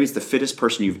the fittest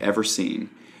person you've ever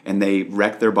seen, and they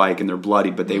wrecked their bike and they're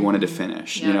bloodied, but they wanted to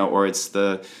finish. Yeah. Or it's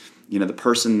the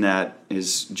person that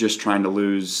is just trying to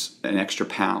lose an extra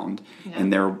pound,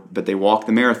 Yeah. but they walk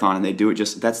the marathon and they do it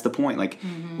just. That's the point. Like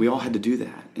we all had to do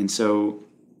that, and so.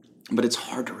 But it's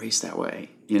hard to race that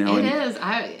way, It is.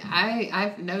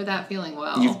 I know that feeling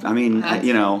well.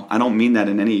 I don't mean that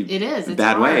in any It is. It's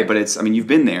bad way, hard. but you've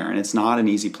been there, and it's not an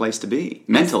easy place to be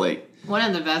mentally. One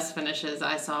of the best finishes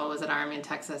I saw was at Ironman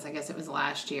Texas. I guess it was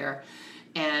last year.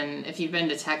 And if you've been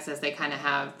to Texas, they kind of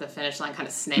have the finish line kind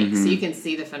of snakes. So you can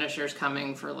see the finishers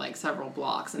coming for like several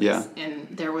blocks. And, Yeah. and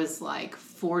there was like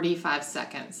 45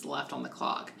 seconds left on the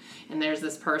clock. And there's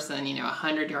this person,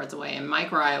 100 yards away. And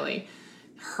Mike Riley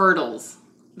hurdles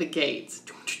the gates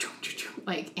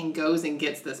and goes and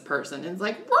gets this person. And it's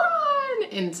like, run!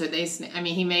 And so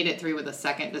he made it through with a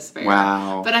second to spare.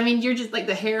 Wow. But you're just like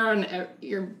the hair on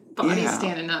your body's Yeah.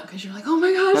 standing up because you're like, oh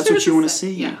my gosh. That's there's what you a want to sec-"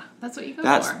 see. Yeah, that's what you go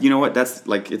That's for. you know what? That's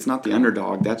like it's not the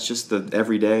underdog. That's just the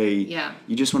everyday. Yeah.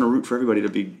 You just want to root for everybody to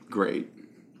be great,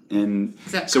 and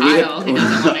Except so Kyle, he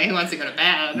doesn't want to. He wants to go to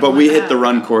bed. But we hit the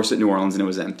run course at New Orleans and it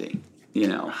was empty.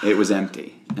 It was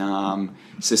empty.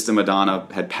 Sister Madonna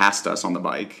had passed us on the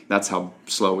bike. That's how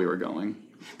slow we were going.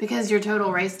 Because your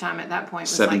total race time at that point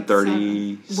was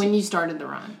 7:30. like 7 when you started the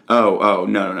run. Oh,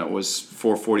 no. It was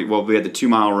 4:40. Well, we had the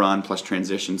 2-mile run plus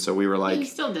transition, so we were You like...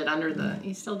 still did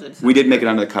You still did. We did make it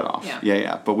under the cutoff. Yeah.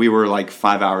 Yeah. But we were like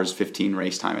 5 hours, 15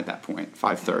 race time at that point,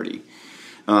 5:30.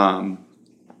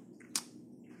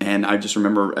 And I just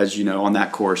remember, as you know, on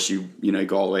that course, you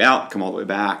go all the way out, come all the way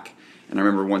back. And I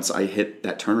remember once I hit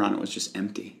that turnaround, it was just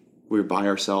empty. We were by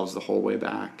ourselves the whole way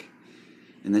back.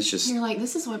 And that's just... You're like,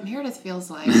 this is what Meredith feels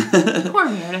like. Poor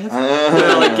Meredith.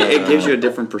 it gives you a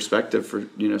different perspective for,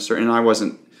 certain... And I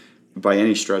wasn't, by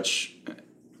any stretch,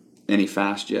 any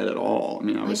fast yet at all. I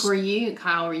mean, I was...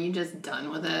 Kyle, were you just done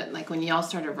with it? Like, when y'all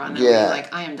started running, Yeah. were you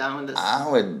like, I am done with this? I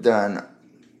was done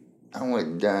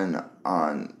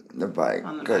on the bike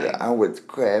On the because bike. I was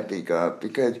crapping up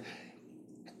because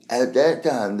at that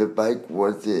time the bike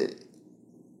wasn't.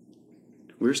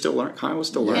 We were still learning. Kyle was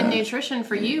still And learning. nutrition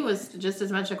for you was just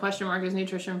as much a question mark as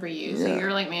nutrition for you. So Yeah.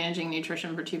 you're like managing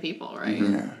nutrition for 2 people, right?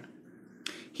 Yeah,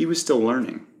 He was still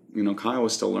learning. Kyle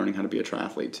was still learning how to be a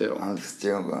triathlete too. I'm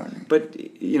still learning. But,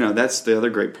 that's the other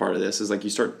great part of this is like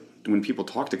when people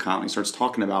talk to Kyle, he starts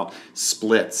talking about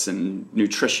splits and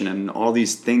nutrition and all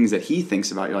these things that he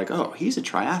thinks about. You're like, oh, he's a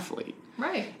triathlete.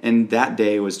 Right. And that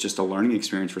day was just a learning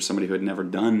experience for somebody who had never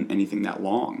done anything that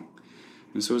long.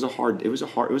 And so it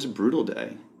was a brutal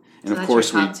day. And So of that's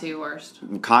course, your top 2 worst.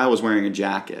 Kyle was wearing a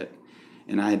jacket,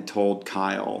 and I had told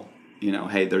Kyle,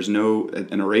 hey, there's in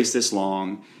a race this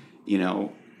long,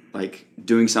 like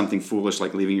doing something foolish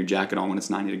like leaving your jacket on when it's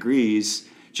 90 degrees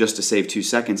just to save 2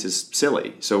 seconds is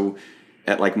silly. So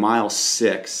at like mile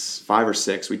 5 or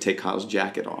 6, we take Kyle's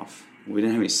jacket off. We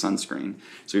didn't have any sunscreen.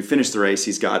 So we finished the race.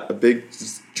 He's got a big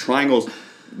triangle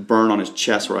burn on his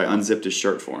chest where I unzipped his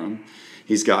shirt for him.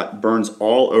 He's got burns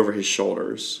all over his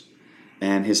shoulders,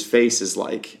 and his face is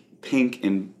like pink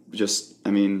and just,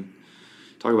 I mean,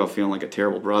 talk about feeling like a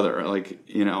terrible brother. Like,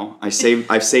 you know, I've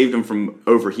saved him from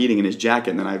overheating in his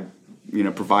jacket, and then I, you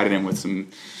know, provided him with some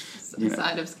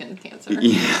side of skin cancer.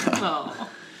 Yeah. Oh.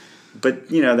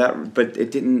 But, you know,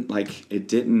 it didn't,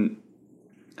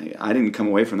 I didn't come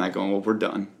away from that going, well, we're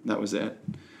done. That was it.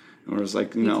 And it was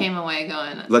like, you know, came away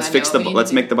going, let's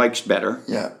make the bike better.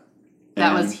 Yeah.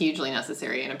 That was hugely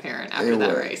necessary and apparent after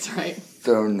that race, right?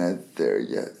 So necessary,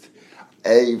 yes.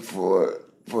 A, for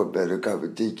better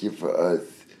competition for us,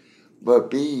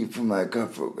 but B, for my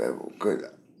comfort level,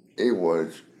 because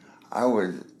I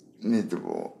was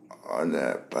miserable on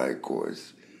that bike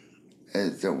course.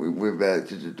 And so we went back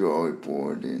to the drawing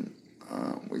board and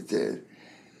we said,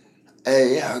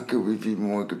 A, how could we be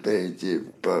more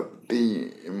competitive, but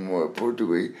B, and more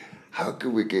importantly, how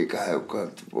could we get Kyle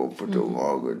comfortable for the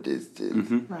longer distance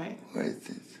Right.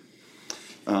 races?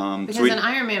 Because an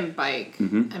Ironman bike,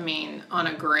 I mean, on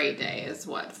a great day is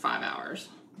what, 5 hours?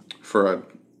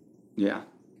 Yeah.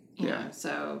 You know,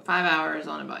 so 5 hours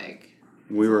on a bike.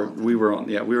 We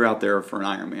were out there for an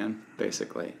Ironman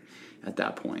basically at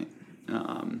that point.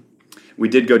 We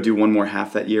did go do one more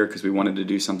half that year because we wanted to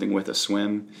do something with a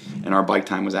swim, and our bike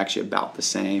time was actually about the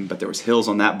same. But there was hills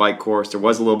on that bike course. There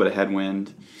was a little bit of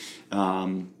headwind,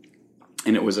 and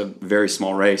it was a very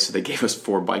small race. So they gave us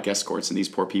 4 bike escorts, and these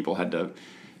poor people had to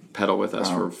pedal with us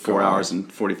for 4 hours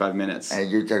and 45 minutes.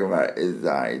 And you're talking about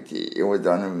anxiety. It was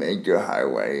on a major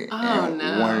highway, and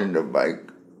one of the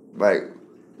bike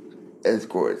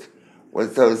escorts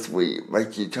was so sweet,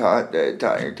 but she taught the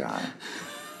entire time.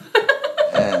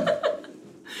 And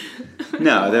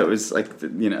no, that was like,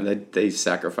 you know, they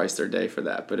sacrificed their day for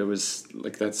that. But it was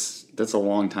like, that's a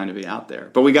long time to be out there.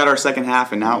 But we got our second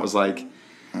half, and now it was like,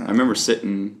 I remember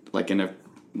sitting like in a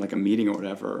meeting or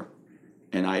whatever,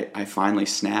 and I finally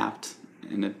snapped.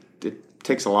 And it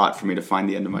takes a lot for me to find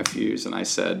the end of my fuse. And I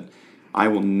said, I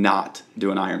will not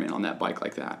do an Ironman on that bike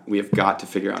like that. We have got to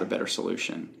figure out a better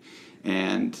solution.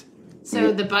 And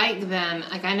so the bike then,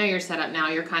 like, I know you're set up now,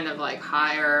 you're kind of like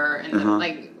higher and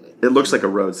like... It looks like a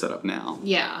road setup now.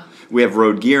 Yeah. We have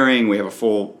road gearing. We have a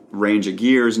full range of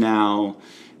gears now.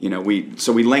 You know, we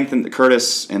lengthened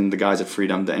Curtis and the guys at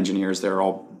Freedom, the engineers. They're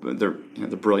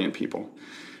brilliant people.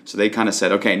 So they kind of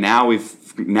said, okay, now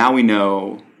we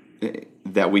know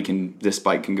that this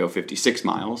bike can go 56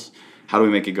 miles. How do we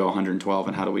make it go 112,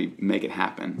 and how do we make it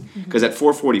happen? Because at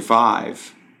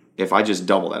 445, if I just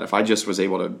double that, if I just was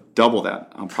able to double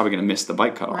that, I'm probably going to miss the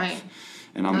bike cutoff. Right.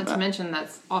 And not to mention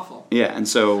that's awful. Yeah, and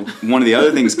so one of the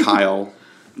other things Kyle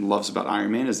loves about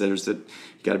Ironman is that you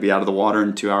got to be out of the water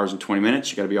in 2 hours and 20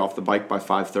 minutes. You got to be off the bike by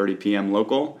 5:30 p.m.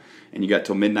 local, and you got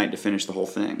till midnight to finish the whole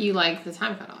thing. You like the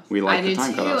time cutoff. We like the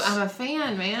time cutoffs. I'm a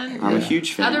fan, man. I'm a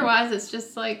huge fan. Otherwise, it's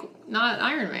just like not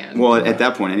Ironman. Well, at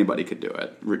that point, anybody could do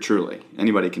it. Truly,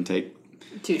 anybody can take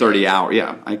 30 hours.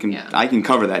 Yeah, I can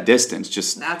cover that distance.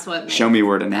 Just show me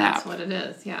where to nap. That's what it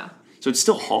is. Yeah. So it's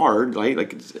still hard, right?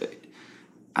 Like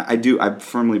I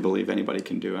firmly believe anybody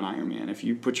can do an Ironman. If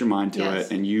you put your mind to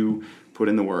it and you put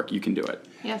in the work, you can do it.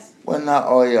 Yes. Well, not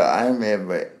all your Ironman,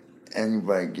 but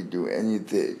anybody can do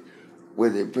anything where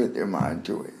they put their mind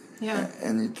to it. Yeah.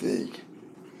 Anything.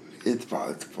 It's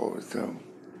possible, so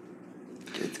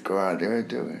just go out there and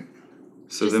do it.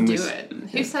 So just then do it.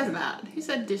 Who says that? Who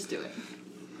said just do it?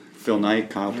 Phil Knight,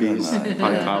 Kyle Pease.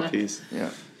 Kyle Pease. Yeah.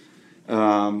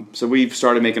 So we've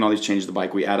started making all these changes to the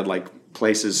bike. We added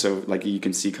places, so you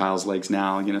can see Kyle's legs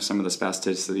now. You know, some of the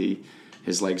spasticity,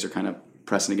 his legs are kind of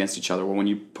pressing against each other. Well, when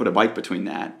you put a bike between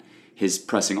that, his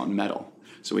pressing on metal.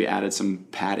 So we added some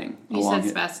padding. You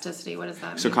said spasticity. What does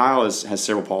that mean? So Kyle has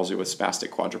cerebral palsy with spastic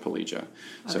quadriplegia.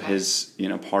 So his,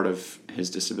 part of his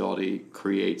disability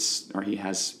he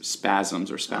has spasms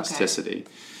or spasticity.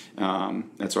 Okay.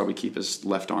 That's why we keep his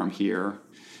left arm here.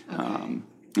 Okay.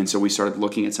 And so we started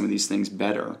looking at some of these things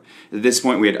better. At this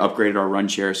point, we had upgraded our run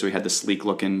chair, so we had the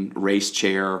sleek-looking race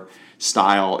chair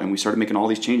style, and we started making all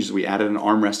these changes. We added an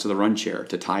armrest to the run chair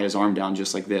to tie his arm down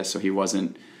just like this, so he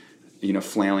wasn't,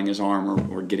 flailing his arm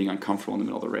or getting uncomfortable in the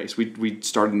middle of the race. We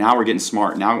started. Now we're getting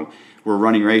smart. Now we're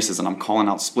running races, and I'm calling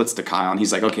out splits to Kyle, and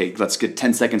he's like, "Okay, let's get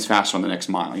 10 seconds faster on the next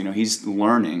mile." He's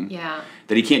learning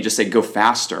that he can't just say go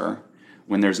faster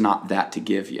when there's not that to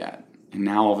give yet. And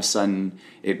now all of a sudden,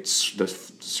 the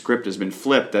script has been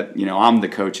flipped that, I'm the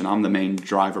coach and I'm the main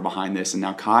driver behind this. And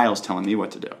now Kyle's telling me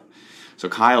what to do. So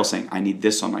Kyle's saying, I need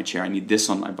this on my chair. I need this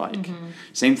on my bike. Mm-hmm.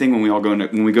 Same thing when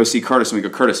we go see Curtis and we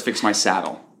go, Curtis, fix my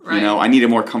saddle. Right. I need a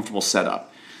more comfortable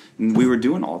setup. And we were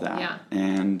doing all that. Yeah.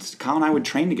 And Kyle and I would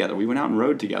train together. We went out and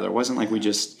rode together. It wasn't like we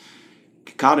just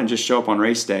Kyle didn't just show up on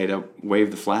race day to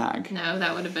wave the flag. No,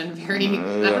 that would have been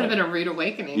that would have been a rude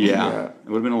awakening. Yeah. It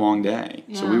would have been a long day.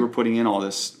 Yeah. So we were putting in all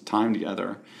this time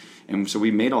together. And so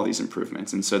we made all these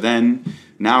improvements. And so then,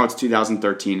 now it's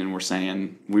 2013, and we're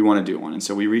saying we want to do one. And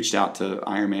so we reached out to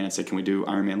Ironman and said, can we do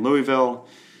Ironman Louisville?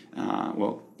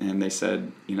 And they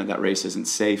said, that race isn't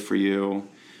safe for you.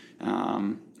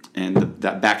 And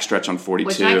that backstretch on 42.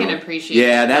 Which I can appreciate.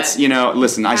 Yeah, that's,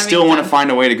 listen, I still want to find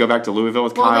a way to go back to Louisville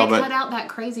with Kyle. They but cut out that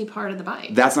crazy part of the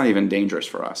bike. That's not even dangerous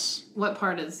for us. What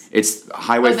part is? It's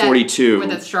Highway 42. Where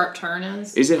that sharp turn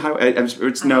is? Is it highway?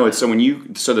 It's no. It's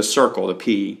so the circle, the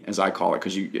P, as I call it,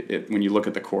 because when you look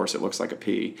at the course, it looks like a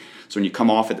P. So when you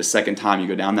come off it the second time, you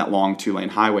go down that long 2-lane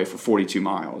highway for 42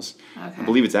 miles. Okay. I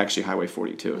believe it's actually Highway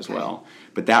 42 as well.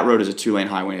 But that road is a 2-lane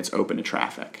highway, and it's open to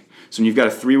traffic. So when you've got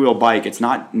a 3-wheel bike, it's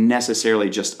not necessarily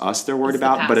just us they're worried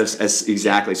about, but it's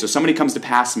exactly. So somebody comes to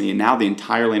pass me, and now the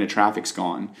entire lane of traffic's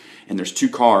gone, and there's 2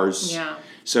 cars. Yeah.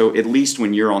 So at least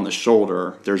when you're on the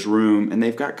shoulder, there's room, and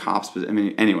they've got cops. But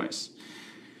anyways,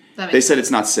 they said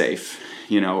it's not safe.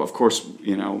 Of course,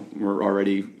 we're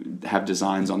already have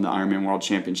designs on the Ironman World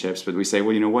Championships, but we say,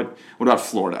 well, what about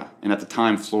Florida? And at the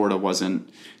time, Florida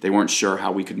they weren't sure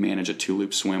how we could manage a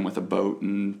 2-loop swim with a boat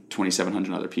and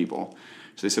 2,700 other people.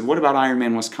 So they said, what about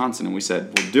Ironman Wisconsin? And we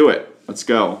said, we'll do it. Let's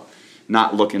go.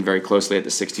 Not looking very closely at the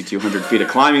 6,200 feet of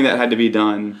climbing that had to be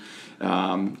done,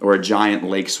 or a giant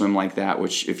lake swim like that,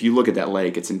 which if you look at that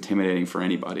lake, it's intimidating for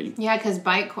anybody. Yeah, because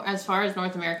as far as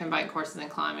North American bike courses and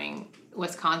climbing,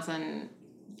 Wisconsin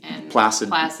and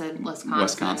Placid,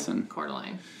 Wisconsin, Coeur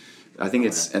d'Alene. I think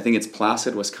it's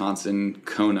Placid, Wisconsin,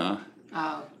 Kona,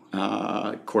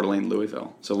 Coeur d'Alene,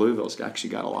 Louisville. So Louisville's actually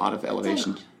got a lot of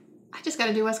elevation. I just got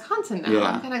to do Wisconsin now. Yeah.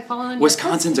 I'm gonna follow in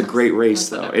Wisconsin's a great race,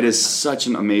 though. It is such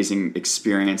an amazing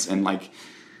experience, and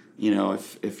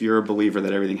if you're a believer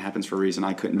that everything happens for a reason,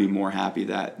 I couldn't be more happy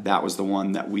that was the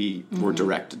one that we were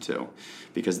directed to,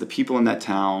 because the people in that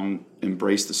town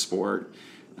embrace the sport.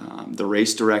 The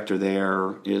race director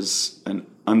there is an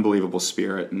unbelievable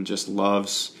spirit and just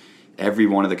loves every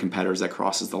one of the competitors that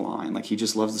crosses the line. He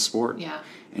just loves the sport. Yeah.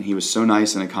 And he was so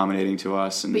nice and accommodating to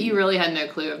us. And but you really had no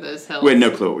clue of those hills. We had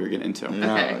no clue what we were getting into.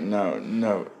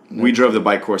 No. We drove the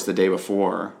bike course the day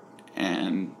before,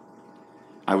 and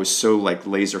I was so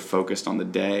laser focused on the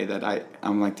day that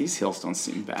I'm like, these hills don't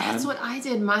seem bad. That's what I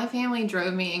did. My family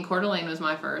drove me, and Coeur d'Alene was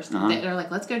my first. They're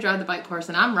like, let's go drive the bike course,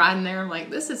 and I'm riding there. I'm like,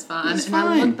 this is fun.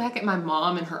 I look back at my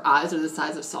mom, and her eyes are the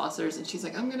size of saucers, and she's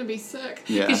like, I'm gonna be sick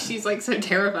because she's so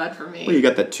terrified for me. Well, you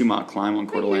got that 2-mile climb on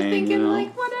Coeur d'Alene. You're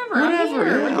thinking whatever.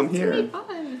 I'm here. It's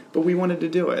gonna be fun. But we wanted to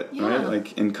do it,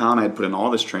 right? And Con had put in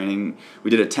all this training. We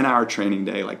did a 10-hour training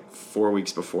day 4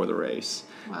 weeks before the race.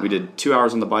 Wow. We did 2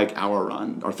 hours on the bike, hour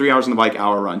run, or 3 hours on the bike,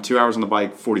 hour run, 2 hours on the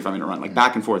bike, 45-minute run,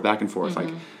 back and forth,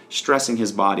 stressing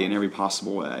his body in every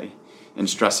possible way, and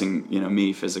stressing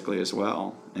me physically as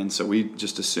well. And so we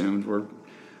just assumed we're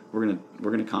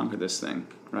gonna conquer this thing,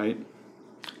 right?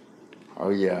 Oh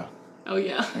yeah.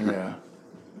 Yeah. And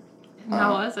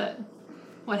how was it?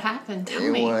 What happened? Tell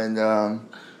me.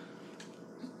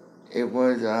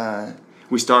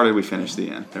 We started, we finished the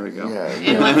end. There we go. Yeah.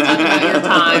 And let's talk about your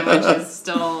time, which is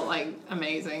still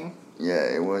amazing.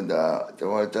 Yeah, it was.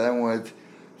 The time was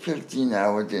 15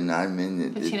 hours and 9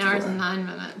 minutes. 15 hours and 9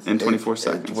 minutes. And 24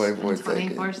 seconds. 24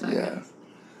 seconds. Yeah.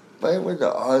 But it was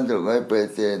also, like I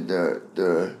said,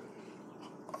 the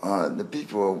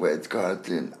people of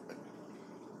Wisconsin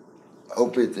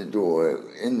opened the door,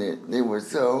 and they were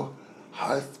so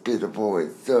hospitable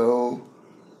and so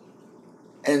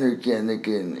energetic,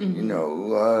 and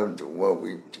loved what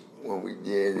we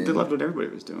did. They loved what everybody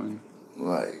was doing.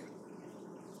 Right.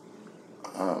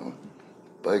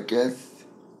 But guess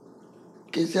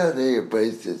how they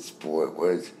embraced the sport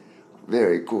was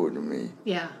very cool to me.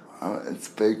 Yeah.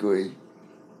 Especially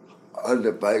on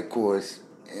the bike course.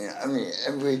 And, I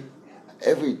mean,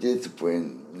 every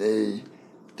discipline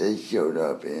they showed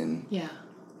up in. Yeah.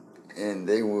 And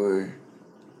they were.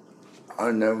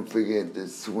 I'll never forget the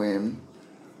swim.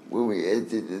 When we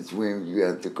entered the swim, you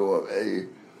have to go up a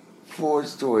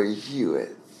 4-story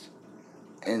helix.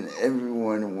 And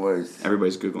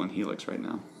everybody's Googling helix right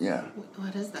now. Yeah.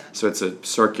 What is that? So it's a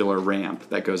circular ramp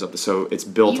that goes up. So it's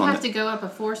built on. You have to go up a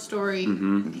 4-story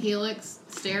helix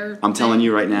stair. I'm telling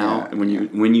you right now,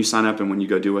 when you sign up and when you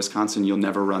go do Wisconsin, you'll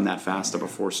never run that fast up a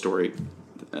 4-story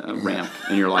ramp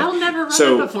in your life. I'll never run up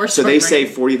a 4-story So they say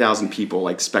ramp. 40,000 people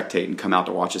spectate and come out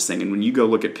to watch this thing. And when you go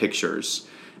look at pictures,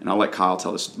 and I'll let Kyle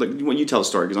tell this. When you tell the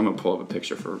story, because I'm going to pull up a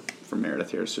picture for Meredith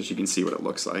here so she can see what it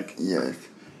looks like. Yes.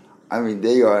 I mean,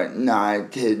 they are 9,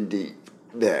 10 deep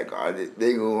back on it.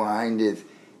 They lined this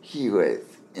helix,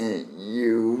 and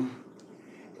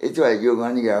it's like you're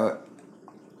running out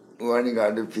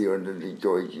the field of the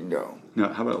Georgia Dome. No,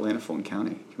 how about Atlanta Fulton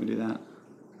County? Can we do that?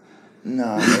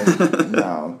 No,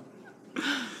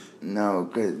 no,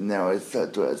 because now it's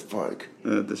Southwest Park.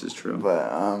 This is true.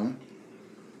 But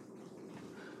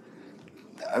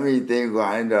I mean, they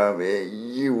lined up,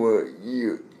 and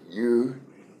you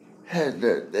had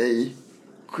they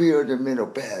cleared the middle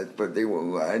path, but they were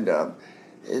lined up.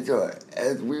 And so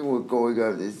as we were going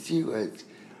up the sequence,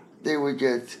 they would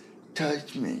just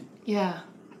touch me. Yeah.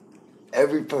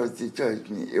 Every person touched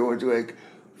me. It was like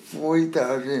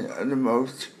 40,000 of the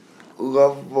most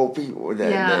lovable people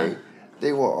that day.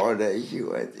 They were all that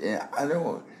healers. And I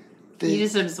don't think... You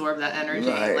just absorb that energy.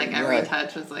 Right, every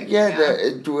touch was like... Yeah,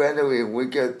 the adrenaline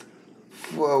would get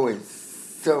flowing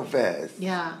so fast.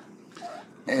 Yeah.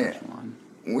 And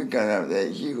we got out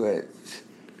that healers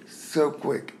so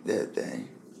quick that day.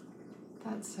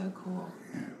 That's so cool.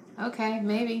 Yeah. Okay,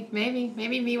 maybe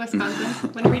me, Wisconsin.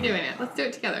 When are we doing it? Let's do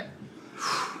it together.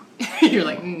 You're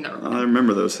like, no. I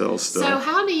remember those hills still. So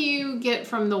how do you get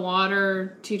from the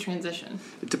water to transition?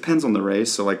 It depends on the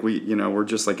race. So like we're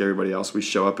just like everybody else. We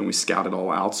show up and we scout it all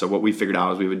out. So what we figured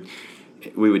out is we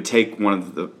would take we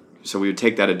would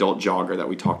take that adult jogger that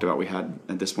we talked about. We had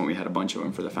at this point we had a bunch of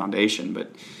them for the foundation,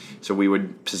 but so we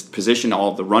would position all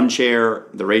of the run chair,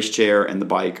 the race chair, and the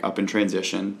bike up in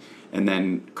transition. And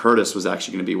then Curtis was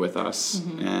actually going to be with us,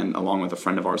 and along with a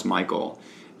friend of ours, Michael.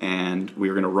 And we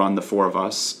were going to run the four of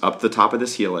us up the top of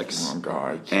this helix. Oh,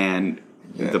 God. And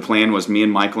the plan was me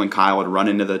and Michael and Kyle would run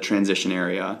into the transition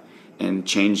area and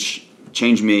change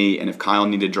me. And if Kyle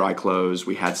needed dry clothes,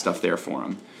 we had stuff there for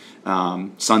him.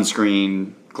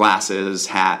 Sunscreen, glasses,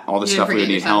 hat, all the stuff we would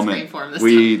need, helmet.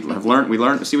 We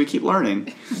learned. See, we keep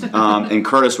learning. And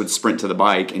Curtis would sprint to the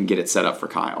bike and get it set up for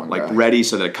Kyle, ready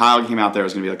so that Kyle came out there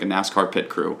was going to be like a NASCAR pit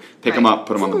crew, pick him up,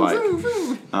 put him on the bike.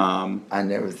 I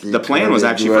never see. The plan was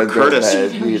actually for Curtis.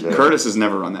 Curtis has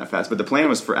never run that fast, but the plan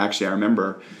was for I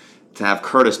remember to have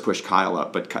Curtis push Kyle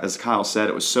up. But as Kyle said,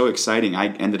 it was so exciting. I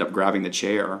ended up grabbing the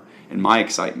chair in my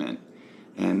excitement,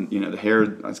 and the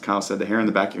hair, as Kyle said, the hair in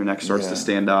the back of your neck starts to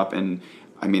stand up, and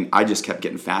I mean, I just kept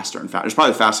getting faster and faster. It's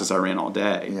probably the fastest I ran all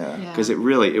day. Because it's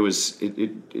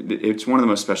one of the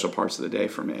most special parts of the day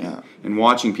for me. Yeah. And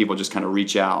watching people just kind of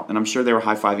reach out. And I'm sure they were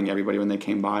high-fiving everybody when they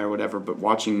came by or whatever, but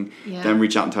watching them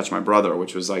reach out and touch my brother,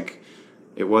 which was like,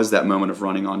 it was that moment of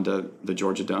running onto the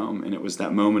Georgia Dome. And it was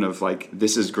that moment of like,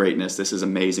 this is greatness. This is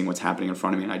amazing what's happening in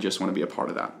front of me. And I just want to be a part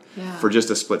of that for just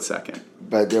a split second.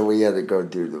 But then we had to go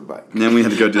do the bike. And then we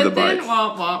had to go do the bike.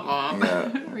 But then, womp.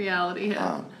 Yeah. Reality hit.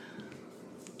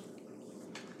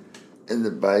 And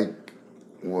the bike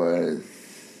was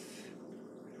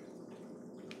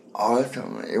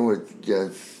awesome. It was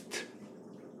just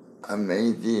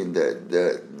amazing.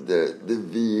 The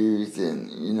views, and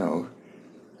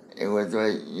it was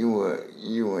like you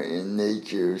were in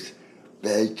nature's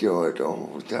backyard the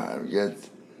whole time. Just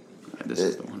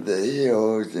the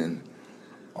hills and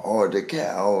all the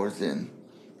cows and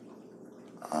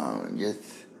just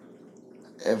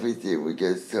everything was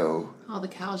just so. All the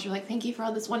cows, you're like, thank you for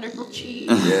all this wonderful cheese.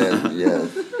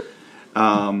 Yes. That's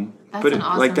an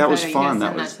awesome that was photo. fun.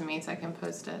 Send that to me so I can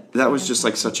post it. That was just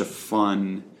like such a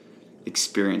fun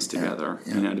experience together.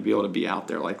 To be able to be out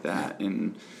there like that,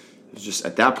 and it was just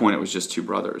at that point it was just two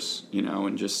brothers,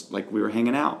 and just like we were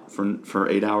hanging out for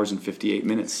 8 hours and 58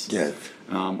 minutes. Yes.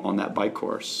 On that bike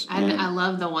course. I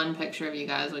love the one picture of you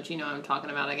guys, which I'm talking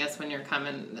about. I guess when you're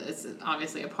coming, it's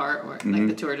obviously a part where like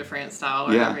the Tour de France style,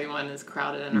 where everyone is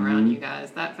crowded and around you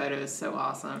guys. That photo is so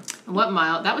awesome. And what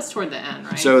mile? That was toward the end,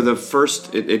 right? So the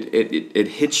first, it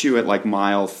hits you at like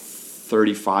mile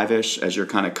 35-ish as you're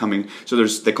kind of coming. So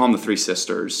they call them the Three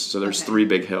Sisters. So there's three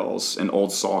big hills, and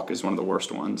Old Sauk is one of the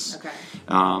worst ones. Okay.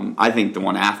 I think the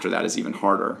one after that is even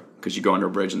harder, because you go under a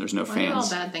bridge and there's no fans. All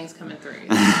bad things coming through.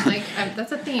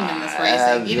 That's a theme in this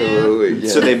racing. Absolutely, yeah.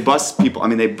 So they bus people. I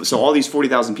mean, so all these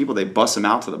 40,000 people, they bus them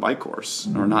out to the bike course,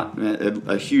 or not.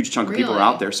 A huge chunk of people are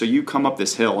out there. So you come up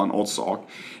this hill on Old Sauk,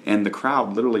 and the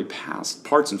crowd literally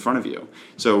parts in front of you.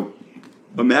 So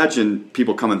imagine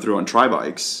people coming through on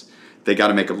tri-bikes. They got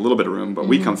to make a little bit of room, but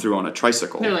we come through on a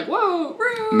tricycle. They're like, whoa,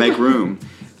 room. Make room.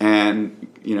 And,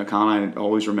 Colin and I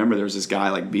always remember there was this guy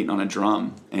like beating on a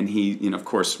drum, and he, of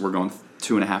course, we're going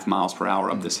 2.5 miles per hour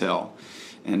up this hill.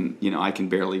 And, I can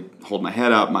barely hold my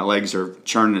head up. My legs are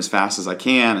churning as fast as I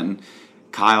can. And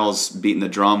Kyle's beating the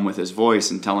drum with his voice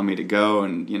and telling me to go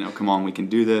and, come on, we can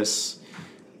do this.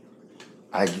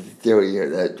 I can still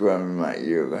hear that drum in my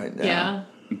ear right now. Yeah.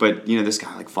 But this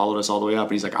guy like followed us all the way up,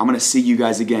 and he's like, "I'm gonna see you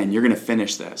guys again. You're gonna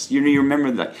finish this." You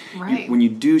remember that Right. when you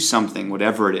do something,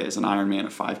 whatever it is, an Ironman, a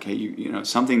 5K,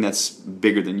 something that's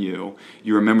bigger than you.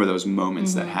 You remember those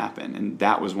moments that happen, and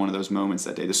that was one of those moments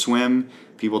that day. The swim,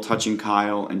 people touching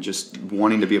Kyle, and just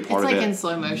wanting to be a part of it. It's like in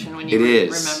slow motion when you It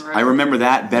is. remember. I remember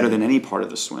that better than any part of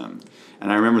the swim, and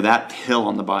I remember that hill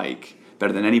on the bike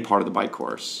better than any part of the bike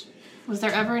course. Was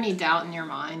there ever any doubt in your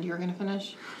mind you were going to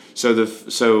finish? So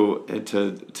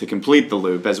to complete the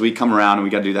loop, as we come around and we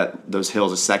got to do those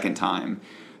hills a second time,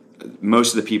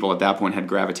 most of the people at that point had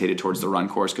gravitated towards the run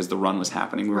course because the run was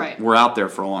happening. We're out there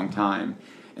for a long time,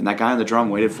 and that guy on the drum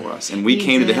waited for us. And we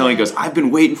came to the hill, and he goes, "I've been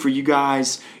waiting for you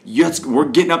guys. Yes, we're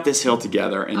getting up this hill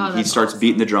together." And he starts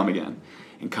beating the drum again.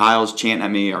 And Kyle's chanting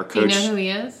at me, our coach. Do you know who he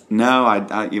is? No,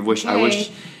 I wish. Okay. I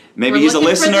wish. Maybe he's a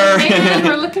listener.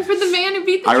 We're looking for the man who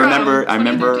beat the drum. I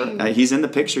remember he's in the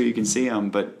picture. You can see him.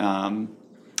 But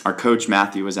our coach,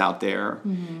 Matthew, was out there,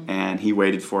 and he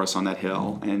waited for us on that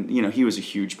hill. And, he was a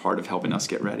huge part of helping us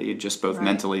get ready, just both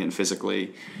mentally and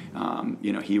physically.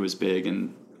 He was big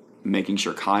in making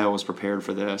sure Kyle was prepared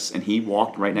for this. And he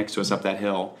walked right next to us up that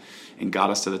hill and got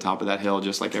us to the top of that hill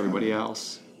just like everybody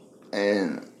else.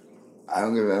 And I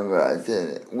remember I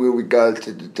said, when we got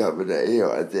to the top of that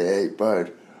hill, I said, "Hey,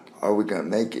 bud, are we going to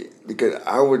make it?" Because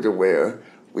I was aware,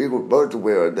 we were both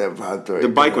aware of that possibility.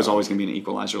 The bike was always going to be an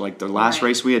equalizer. Like the last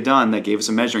race we had done that gave us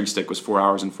a measuring stick was 4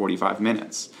 hours and 45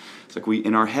 minutes. It's like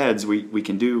in our heads, we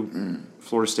can do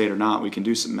Florida State or not, we can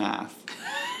do some math.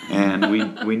 And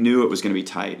we knew it was going to be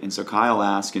tight. And so Kyle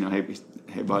asked,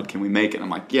 hey, bud, can we make it? I'm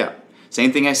like, yeah.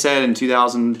 Same thing I said in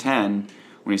 2010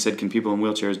 when he said, can people in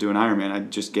wheelchairs do an Ironman? I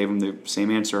just gave him the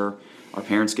same answer our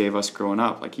parents gave us growing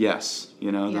up. Like, yes.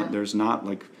 There's not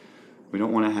like... We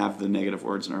don't want to have the negative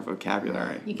words in our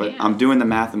vocabulary. But I'm doing the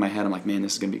math in my head. I'm like, man,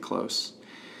 this is going to be close.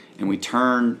 And we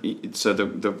turn. So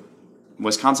the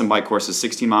Wisconsin bike course is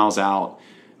 16 miles out,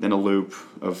 then a loop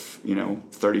of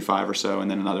 35 or so,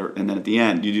 and then another. And then at the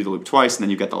end, you do the loop twice, and then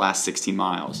you get the last 16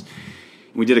 miles.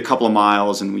 We did a couple of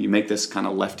miles, and you make this kind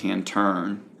of left-hand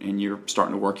turn, and you're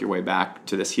starting to work your way back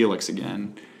to this helix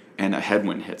again, and a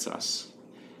headwind hits us.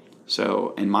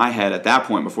 So in my head, at that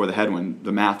point, before the headwind,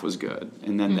 the math was good,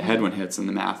 and then the headwind hits, and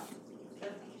the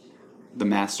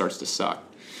math starts to suck,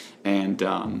 and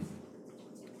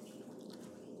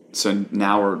so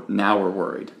now we're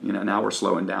worried. Now we're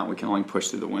slowing down. We can only push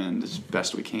through the wind as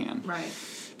best we can. Right.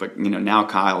 But now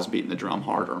Kyle's beating the drum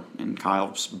harder, and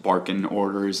Kyle's barking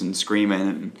orders and screaming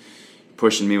and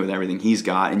pushing me with everything he's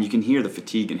got, and you can hear the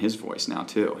fatigue in his voice now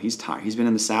too. He's tired. He's been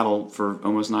in the saddle for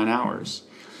almost 9 hours.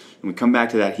 And we come back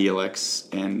to that helix,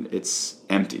 and it's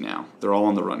empty now. They're all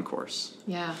on the run course.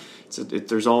 Yeah. So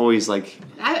there's always like...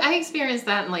 I experienced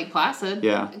that in Lake Placid.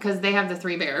 Yeah. Because they have the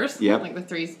 3 bears. Yep. Like the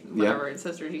 3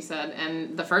 sisters you said.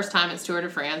 And the first time it's Tour de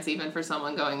France, even for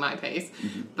someone going my pace.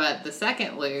 Mm-hmm. But the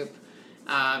second loop,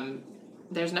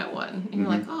 there's no one. And you're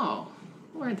like, oh,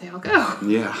 where'd they all go?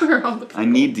 Yeah. Where are all the people?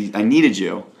 I needed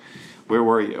you. Where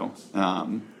were you?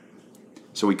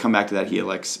 So we come back to that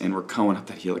helix, and we're going up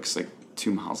that helix like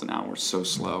 2 miles an hour, so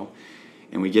slow.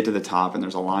 And we get to the top, and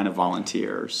there's a line of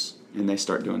volunteers, and they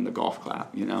start doing the golf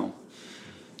clap,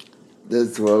 The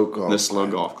slow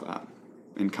golf clap.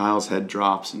 And Kyle's head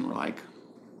drops, and we're like,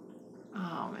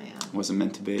 oh, man. Wasn't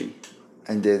meant to be.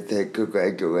 And they said,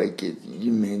 congratulations,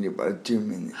 you made it about 2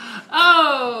 minutes.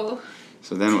 Oh!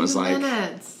 So then it was 2 like,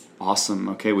 minutes. Awesome,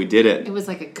 okay, we did it. It was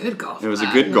like a good golf clap. It was a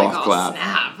good golf clap.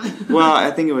 Snap. Well, I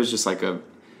think it was just like the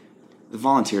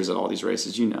volunteers at all these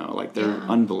races, they're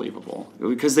unbelievable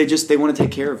because they want to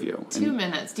take care of you. 2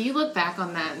 minutes. Do you look back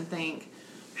on that and think,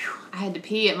 I had to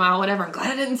pee at mile whatever. I'm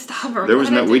glad I didn't stop.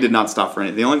 We did not stop for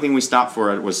anything. The only thing we stopped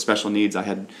for was special needs. I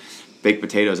had baked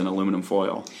potatoes in aluminum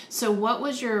foil. So what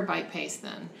was your bike pace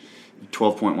then?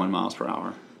 12.1 miles per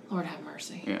hour. Lord have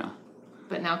mercy. Yeah.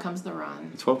 But now comes the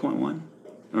run. 12.1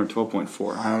 or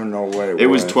 12.4. I don't know what it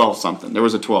was. 12 something. There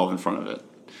was a 12 in front of it.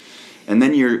 And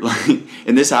then you're like,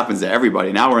 and this happens to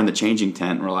everybody. Now we're in the changing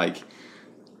tent. And we're like,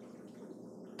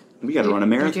 we got to run a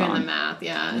marathon. You're doing the math,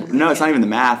 yeah. No, it's not even the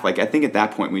math. Like I think at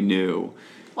that point we knew.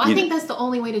 Well, I think that's the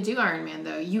only way to do Ironman,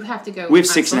 though. You have to go. We have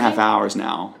 6.5 hours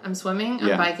now. I'm swimming.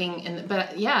 I'm biking,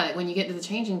 but yeah, when you get to the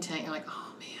changing tent, you're like,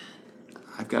 oh man,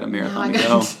 I've got a marathon to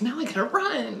go. Now I got to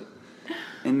run.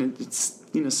 And it's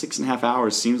 6.5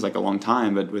 hours seems like a long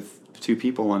time, but with 2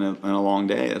 people in a long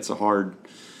day, that's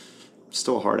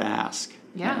still a hard ask.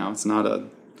 Yeah. It's not a.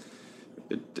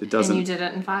 It doesn't. And you did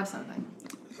it in 5 something.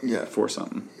 Yeah. 4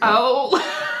 something.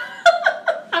 Oh.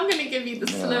 I'm going to give you the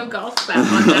snow golf clap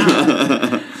on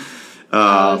that one.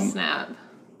 Oh, snap.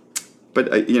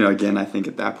 But again, I think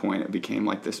at that point it became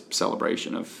like this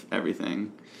celebration of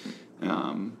everything,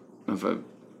 of a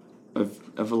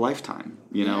lifetime.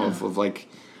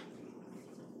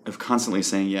 Of constantly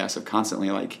saying yes, of constantly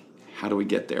like, how do we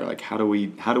get there? Like, how do we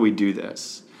do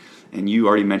this? And you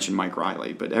already mentioned Mike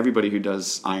Riley, but everybody who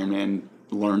does Ironman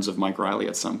learns of Mike Riley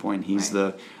at some point. He's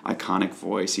the iconic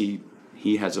voice. He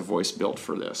has a voice built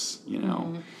for this,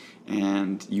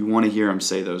 and you want to hear him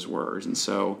say those words. And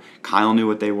so Kyle knew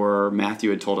what they were. Matthew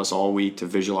had told us all week to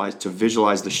visualize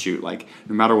the chute. Like,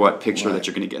 no matter what, picture that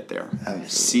you're going to get there. Absolutely.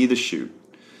 See the chute.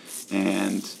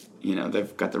 And,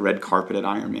 they've got the red carpet at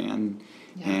Ironman.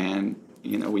 Yeah. And,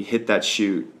 we hit that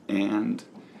chute and,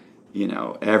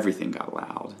 everything got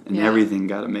loud and everything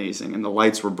got amazing. And the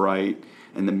lights were bright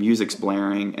and the music's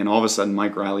blaring. And all of a sudden,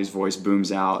 Mike Riley's voice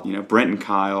booms out. Brent and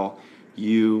Kyle,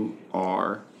 you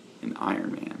are an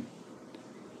Ironman.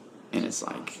 And it's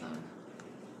like,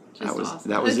 awesome.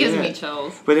 that was it. gives it. me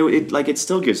chills. But it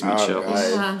still gives me chills.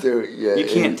 You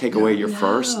can't take away your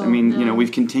first. I mean,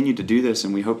 we've continued to do this,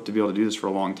 and we hope to be able to do this for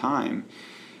a long time.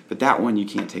 But that one, you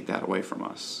can't take that away from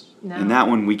us. No. And that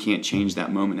one, we can't change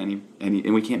that moment any,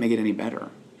 and we can't make it any better.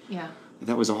 Yeah.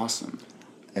 That was awesome.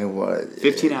 It was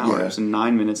 15 hours and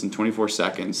 9 minutes and 24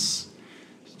 seconds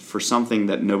for something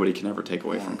that nobody can ever take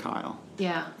away from Kyle.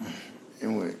 Yeah.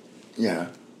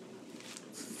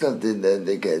 Something that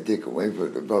they can't take away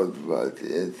from the both of us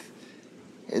is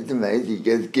it's amazing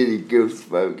just getting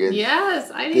goosebumps.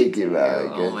 Yes, I do thinking too. about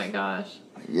it, Oh my gosh.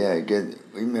 Yeah, just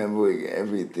remembering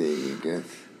everything.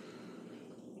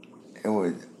 It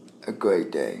was a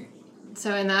great day.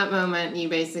 So in that moment, you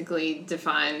basically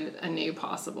defined a new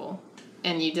possible.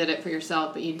 And you did it for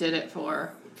yourself, but you did it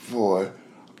for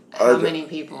how many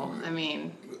people? I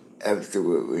mean...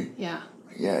 Absolutely. Yeah.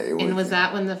 Yeah, it was. And was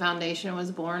that when the foundation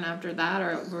was born after that,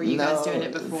 or were you guys doing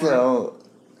it before? So,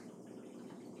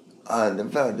 the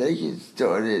foundation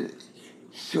started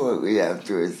shortly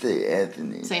after St.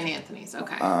 Anthony's. St. Anthony's,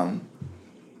 okay.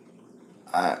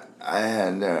 I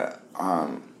had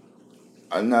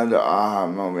another aha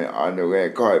moment on the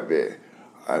red carpet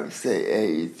of St.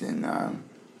 A's, and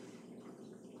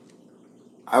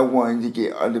I wanted to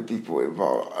get other people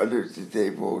involved, other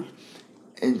disabled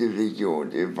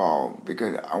individuals involved,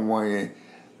 because I wanted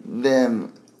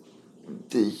them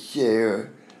to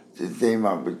share the same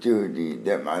opportunity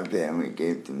that my family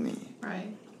gave to me.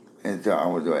 Right. And so I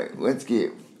was like, let's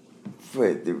get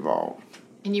Fred involved.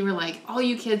 And you were like, all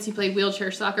you kids who play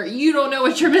wheelchair soccer, you don't know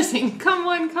what you're missing. Come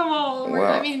on.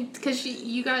 Well, I mean, because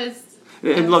you guys...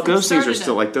 And look, those things are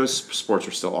still, like, those sports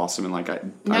are still awesome. And, like, I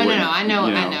know.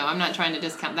 I'm not trying to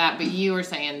discount that, but you were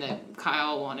saying that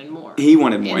Kyle wanted more. He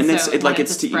wanted more. And it's so like, to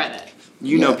it's spread it.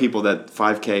 You know people that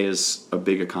 5K is a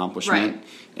big accomplishment. Right.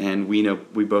 And we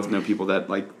both know people that,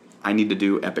 like, I need to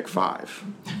do Epic 5.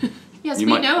 Yes, we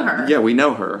know her. Yeah, we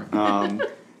know her.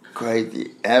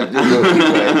 Crazy. Absolutely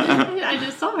crazy. I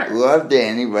just saw her. Love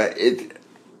Danny, but it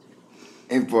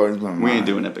blows my mind. We ain't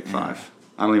doing Epic 5.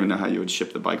 I don't even know how you would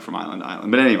ship the bike from island to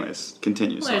island. But anyways,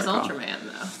 continue. Well, there's Ultraman,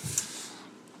 though.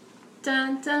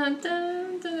 Dun, dun,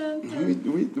 dun, dun,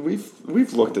 dun.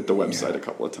 We've looked at the website a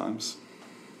couple of times.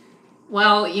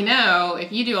 Well,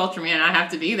 if you do Ultraman, I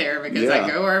have to be there because I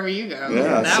go wherever you go.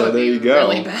 Yeah, that so would there be you go.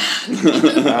 really bad.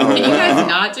 Can you guys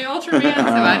not do Ultraman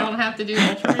so I don't have to do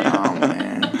Ultraman? Oh,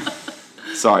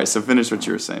 man. Sorry, so finish what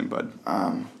you were saying, bud.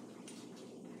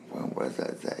 What was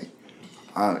I saying?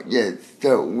 Yes,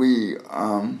 so we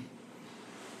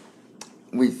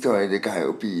started the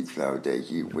Kyle Pease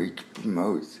Foundation, which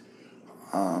promotes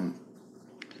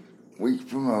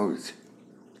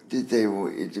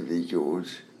disabled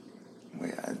individuals.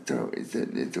 Wait, I thought it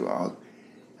said this wrong.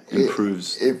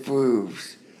 Improves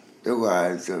the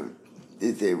lives of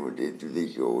disabled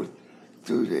individuals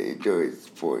through the endurance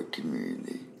sport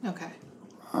community. Okay.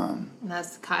 And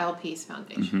that's Kyle Pease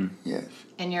Foundation. Yes.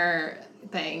 And your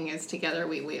thing is Together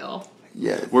We Wheel.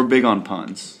 Yes. We're big on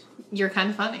puns. You're kind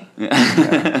of funny.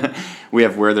 We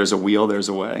have where there's a wheel, there's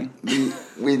a way.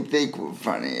 We think we're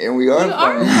funny, and we are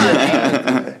funny.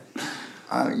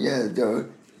 So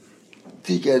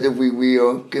Together We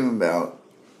Wheel came about.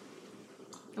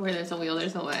 Where there's a wheel,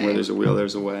 there's a way. Where there's a wheel,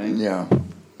 there's a way. Yeah.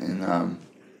 And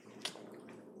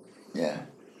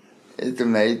it's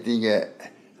amazing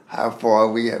how far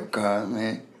we have come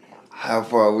and how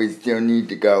far we still need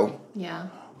to go. Yeah.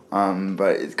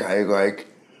 But it's kind of like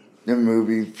the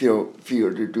movie Field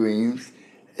of Dreams.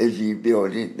 If you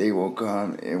build it, they will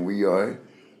come, and we are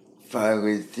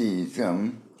finally see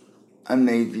some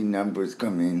amazing numbers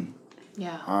come in.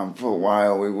 Yeah. For a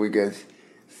while, we would just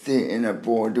sit in a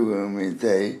boardroom and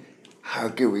say, how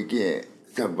can we get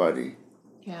somebody?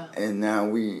 Yeah. And now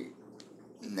we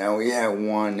Now we had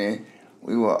one, and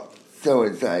we were so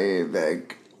excited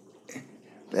back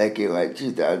in like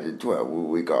 2012 when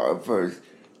we got our first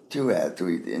 2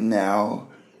 athletes, and now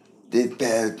this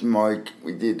past March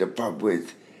we did the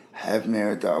published half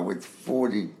marathon with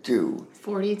 42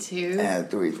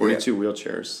 athletes. 42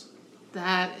 wheelchairs.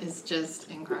 That is just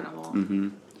incredible. Mm-hmm.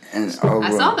 And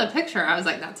I saw the picture. I was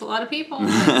like, that's a lot of people.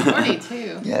 Like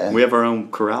 42. Yeah. We have our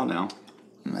own corral now.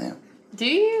 Yeah. Do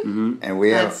you? Mm-hmm. And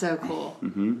That's so cool.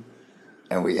 Mm-hmm.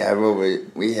 And we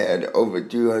had over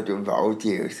 200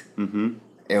 volunteers. Mm-hmm.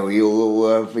 And we would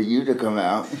love for you to come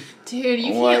out. Dude,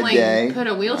 you One can't like day. put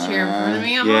a wheelchair in front of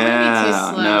me. I'm already too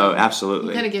slow. No, absolutely.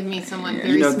 You gotta give me someone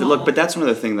very You know, small. look, but that's one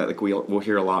of the things that like we'll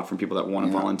hear a lot from people that want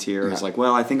to volunteer is like,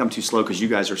 well, I think I'm too slow because you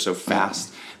guys are so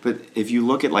fast. But if you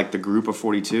look at like the group of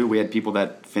 42, we had people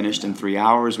that finished in 3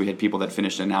 hours. We had people that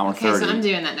finished in an hour 30. Okay, so I'm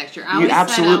doing that next year. I You always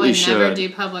absolutely said I would never should.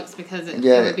 do Publix because it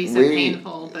Yeah, would be so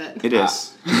painful. But It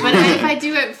is. but if I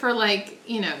do it for like,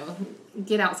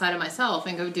 get outside of myself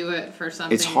and go do it for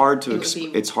something. It's hard to it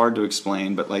would be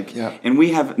explain, but like, Yeah. and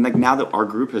we have like now that our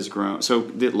group has grown. So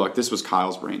look, this was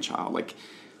Kyle's brainchild. Like,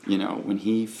 when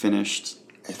he finished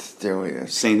It still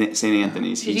is. St.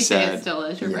 Anthony's, Did he you said say it still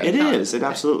is your it brainchild? is. It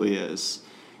absolutely is.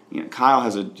 Kyle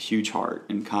has a huge heart,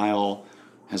 and Kyle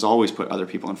has always put other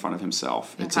people in front of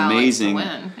himself. And It's Kyle amazing, likes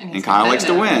to win, and he's Kyle likes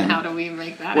to competitive. win. How do we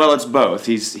make that? Well, happen? it's both.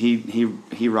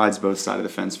 He rides both sides of the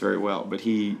fence very well, but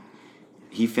he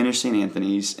finished St.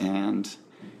 Anthony's, and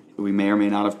we may or may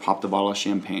not have popped a bottle of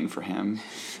champagne for him,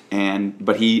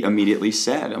 but he immediately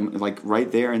said, like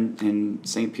right there in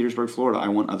St. Petersburg, Florida, I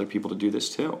want other people to do this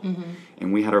too. Mm-hmm.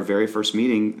 And we had our very first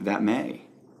meeting that May,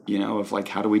 of like,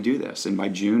 how do we do this? And by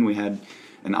June we had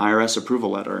an IRS approval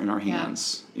letter in our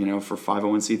hands, for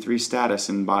 501c3 status,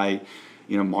 and by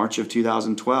March of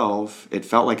 2012, it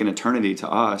felt like an eternity to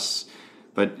us,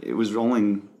 but it was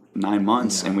only 9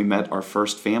 months, and we met our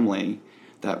first family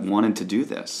that wanted to do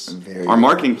this. Our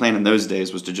marketing plan in those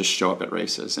days was to just show up at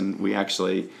races, and we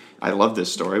actually, I love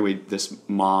this story. This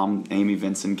mom, Amy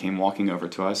Vinson, came walking over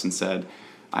to us and said,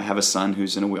 I have a son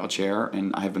who's in a wheelchair,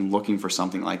 and I have been looking for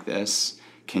something like this.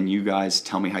 Can you guys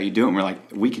tell me how you do it? And we're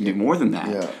like, we can do more than that.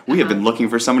 Yeah. We have been looking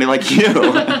for somebody like you.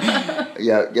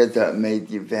 Yeah, get that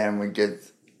amazing family.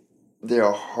 Gets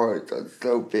their hearts are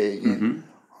so big, and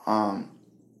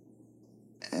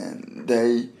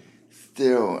they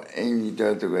still. Amy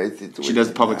does the races. She does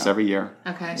the Publix every year.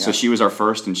 Okay. So she was our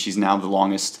first, and she's now the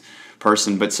longest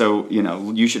person. But so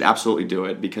you should absolutely do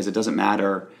it because it doesn't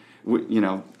matter.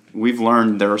 We've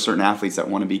learned there are certain athletes that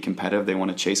want to be competitive. They want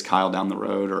to chase Kyle down the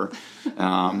road,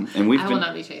 and we've I been. will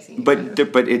not be chasing you. But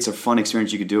it's a fun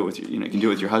experience. You could do it with you can do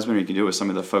it with your husband, or you can do it with some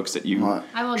of the folks that you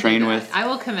I will train do that. with. I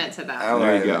will commit to that. All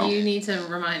There right. you go. You need to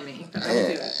remind me. But I will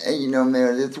do it. And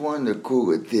Mary, that's one of the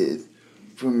coolest things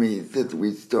for me since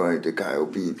we started the Kyle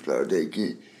Pease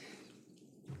Foundation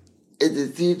is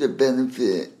to see the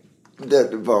benefit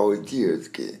that the volunteers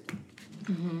get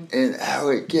and how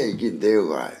it can get their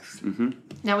lives. Mm-hmm.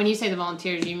 Now, when you say the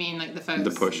volunteers, you mean like the folks?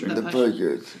 The pusher. The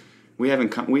pushers. We haven't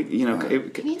come. We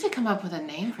need to come up with a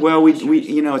name for Well, the we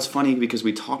pushers. it's funny because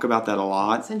we talk about that a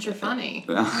lot. Since you're funny,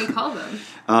 what do we call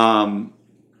them?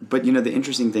 But the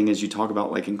interesting thing is you talk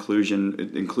about like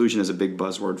inclusion. Inclusion is a big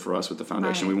buzzword for us with the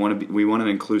foundation. Right. We want an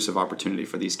inclusive opportunity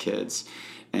for these kids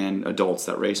and adults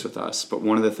that race with us. But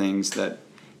one of the things that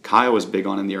Kyle was big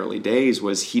on in the early days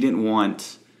was he didn't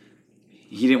want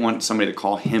somebody to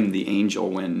call him the angel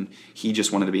when he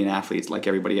just wanted to be an athlete like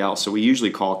everybody else. So we usually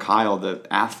call Kyle the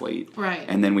athlete, Right.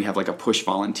 And then we have like a push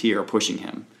volunteer pushing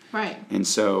him. Right. And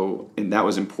that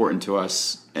was important to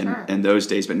us Sure. in those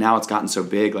days. But now it's gotten so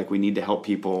big, like we need to help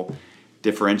people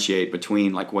differentiate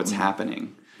between like what's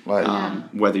happening. Right.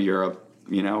 Whether you're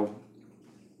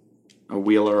a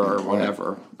wheeler or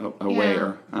whatever, a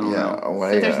weigher. I don't know.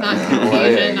 So there's not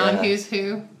confusion on who's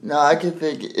who? No, I can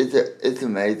think it's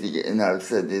amazing, and I've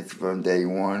said this from day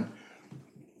one.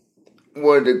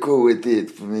 One of the coolest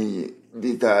things for me,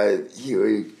 besides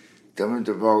hearing some of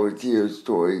the volunteer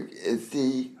stories, is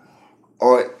see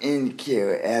our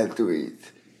in-care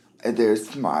athletes and their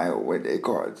smile when they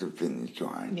cross the finish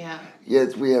line. Yeah.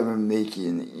 Yes, we have a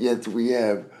mission. Yes, we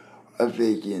have a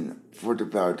vision for the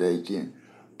foundation.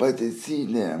 But to see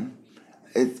them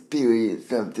experience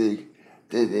something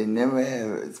that they never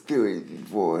have experienced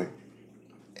before,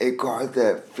 and cross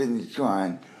that finish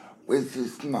line with a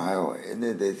smile, and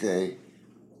then they say,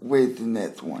 "Where's the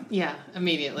next one?" Yeah,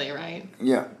 immediately, right?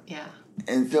 Yeah. Yeah.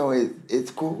 And so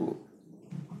it's cool.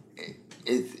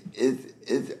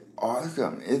 It's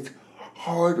awesome. It's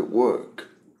hard work,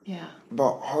 Yeah.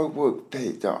 but hard work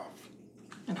pays off.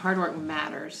 And hard work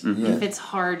matters. Mm-hmm. If it's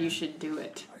hard, you should do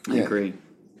it. I agree.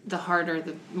 the harder,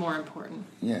 the more important.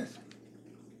 Yes.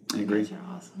 I agree. You guys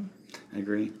are awesome. I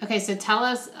agree. Okay, so tell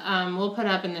us, we'll put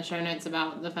up in the show notes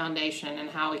about the foundation and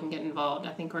how we can get involved.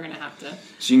 I think we're going to have to.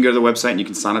 So you can go to the website and you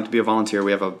can sign up to be a volunteer.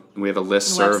 We have a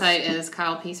listserv. The website is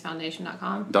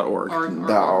kylepeacefoundation.com. .org.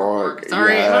 .org.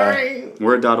 Sorry, yeah. sorry.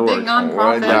 We're a .org. Big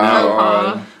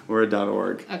nonprofit. .org. We're a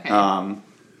 .org. Okay. And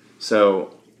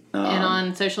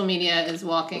on social media is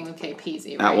Walking with Pease,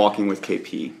 right? At Walking with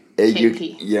KP.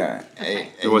 KP. Yeah. Okay.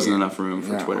 There wasn't enough room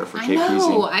for Twitter for I KPZ.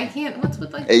 know. I can't. What's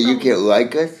with like? And you can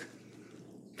like us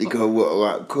because we're a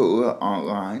lot cooler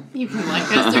online. You can like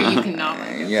us or you can not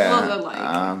like us. Yeah. Well, the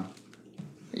like.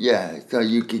 Yeah, so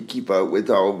you can keep up with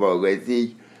all of our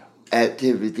latest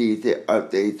activities and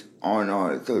updates on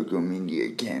our social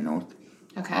media channels.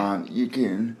 Okay. You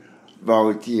can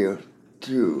volunteer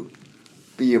to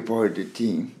be a part of the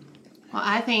team. Well,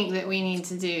 I think that we need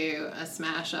to do a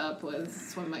smash up with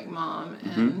Swim Like Mom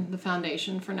and the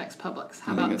foundation for next Publix.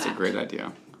 How about that? I think that's a great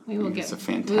idea. We will It's get. a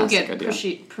fantastic we will get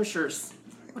idea. pushers.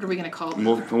 What are we going to call them?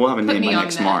 We'll have a name me by on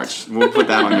next that. March. We'll put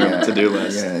that on your to-do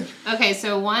list. Yeah. Okay,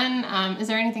 so one, is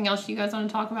there anything else you guys want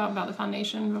to talk about the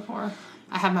foundation before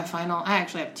I have my final? I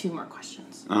actually have 2 more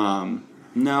questions.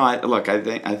 No, I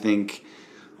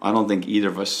don't think either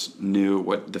of us knew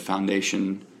what the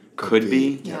foundation could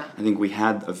be. Yeah. I think we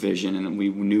had a vision and we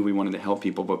knew we wanted to help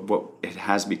people, but what it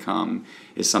has become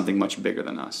is something much bigger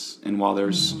than us. And while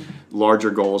there's larger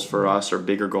goals for us or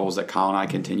bigger goals that Kyle and I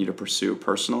continue to pursue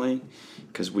personally,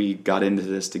 because we got into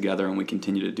this together and we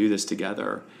continue to do this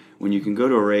together, when you can go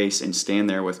to a race and stand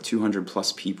there with 200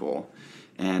 plus people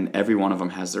and every one of them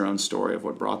has their own story of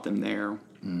what brought them there,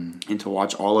 and to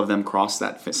watch all of them cross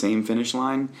that same finish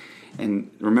line.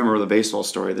 And remember the baseball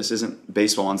story. This isn't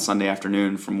baseball on Sunday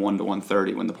afternoon from 1 to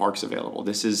 1:30 when the park's available.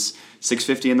 This is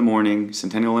 6:50 in the morning,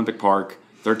 Centennial Olympic Park,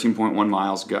 13.1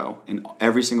 miles, go. And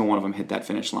every single one of them hit that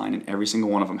finish line, and every single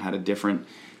one of them had a different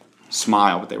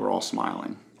smile, but they were all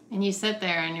smiling. And you sit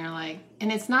there and you're like,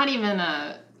 and it's not even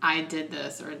a, I did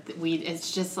this or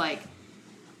it's just like,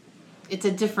 it's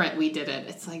a different we did it.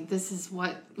 It's like, this is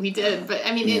what we did. But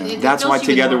I mean, it that's why fills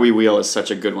you with Together more. We Wheel is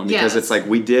such a good one because Yes. it's like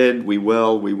we did, we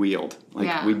will, we wheeled. Like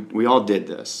Yeah. we all did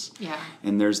this. Yeah.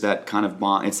 And there's that kind of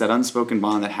bond. It's that unspoken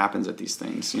bond that happens at these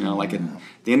things. You know, like at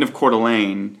the end of Coeur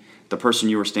d'Alene, the person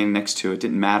you were standing next to, it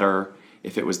didn't matter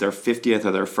if it was their 50th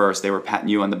or their first. They were patting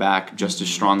you on the back just as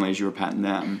strongly as you were patting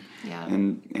them. Yeah.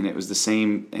 And it was the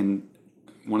same. And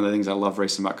one of the things I love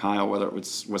racing about Kyle, whether it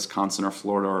was Wisconsin or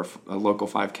Florida or a local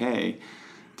 5K,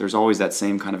 there's always that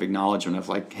same kind of acknowledgement of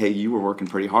like, hey, you were working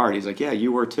pretty hard. He's like, yeah,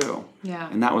 you were too. Yeah.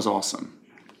 And that was awesome.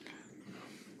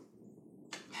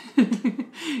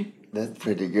 That's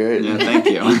pretty good. Yeah, thank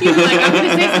you. He was like, I'm going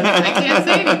to say something. I can't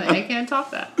say anything. I can't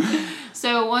top that.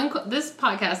 So this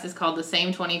podcast is called the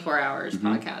Same 24 Hours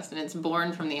Podcast, and it's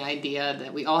born from the idea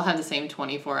that we all have the same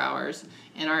 24 hours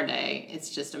in our day. It's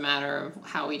just a matter of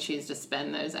how we choose to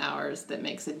spend those hours that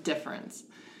makes a difference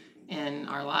in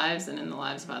our lives and in the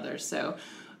lives of others. So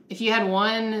if you had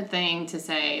one thing to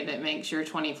say that makes your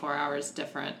 24 hours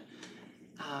different,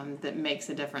 that makes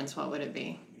a difference, what would it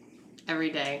be?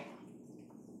 Every day.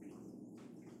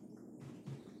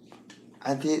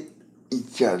 I think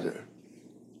each other.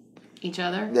 Each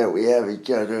other? That we have each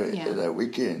other, Yeah. that we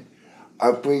can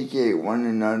appreciate one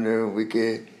another. We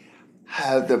can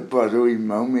have the brotherly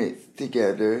moments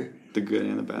together, The good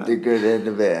and the bad. the good and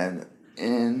the bad,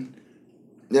 and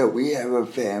that we have a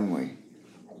family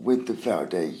with the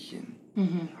foundation.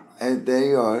 Mm-hmm. And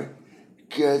they are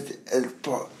just as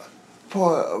part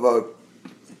of our,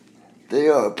 they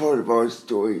are a part of our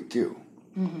story too.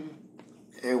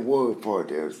 Mm-hmm. And we're a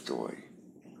part of their story.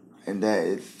 And that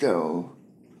is so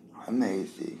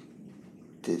amazing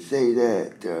to say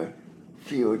that, to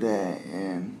feel that,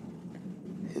 and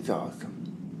it's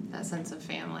awesome. That sense of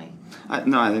family. I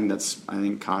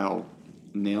think Kyle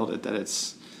nailed it, that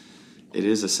it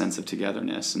is a sense of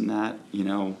togetherness, and that, you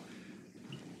know,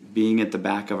 being at the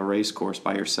back of a race course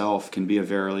by yourself can be a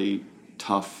very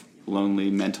tough, lonely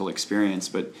mental experience,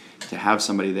 but to have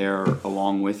somebody there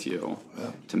along with you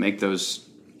to make those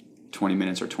 20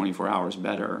 minutes or 24 hours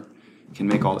better can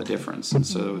make all the difference. And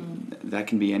so that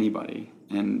can be anybody.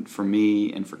 And for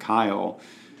me and for Kyle,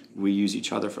 we use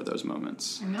each other for those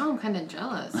moments. I know, I'm kind of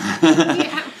jealous.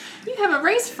 you have a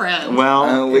race friend.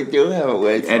 Well, We do have a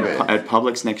race friend. at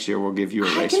Publix next year, we'll give you a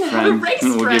I race can have friend. a race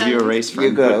We'll give you a friend. race You're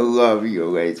friend. gonna love your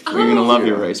race friend. You're gonna love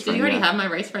your race Do friend. you already yeah. have my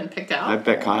race friend picked out? I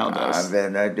bet Kyle I does.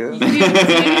 bet I do. You do?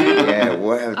 Yeah,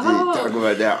 we'll have to Oh. talk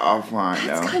about that offline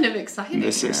That's though. kind of exciting.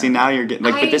 See, now you're getting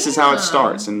but this is how I it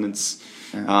starts, and it's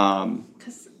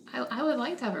Because I would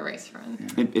like to have a race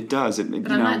friend. It does.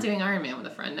 But I'm not doing Ironman with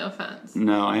a friend, no offense.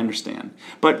 No, I understand.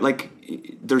 But, like,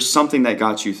 there's something that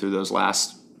got you through those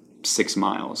last 6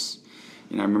 miles.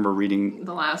 You know, I remember reading...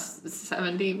 The last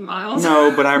 70 miles?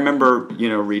 No, but I remember,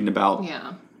 reading about...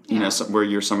 Yeah. You know,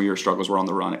 where some of your struggles were on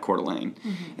the run at Coeur d'Alene.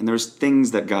 Mm-hmm. And there's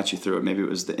things that got you through it. Maybe it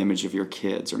was the image of your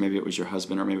kids, or maybe it was your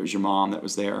husband, or maybe it was your mom that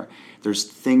was there. There's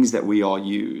things that we all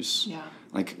use. Yeah.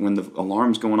 Like when the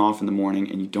alarm's going off in the morning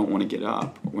and you don't want to get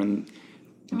up.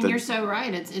 You're so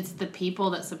right. It's the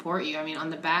people that support you. I mean, on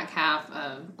the back half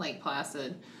of Lake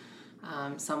Placid,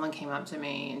 someone came up to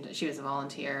me, and she was a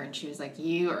volunteer, and she was like,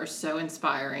 "You are so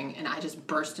inspiring," and I just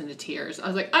burst into tears. I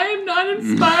was like, "I am not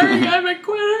inspiring. I'm a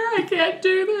quitter. I can't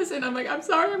do this." And I'm like, "I'm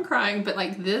sorry, I'm crying." But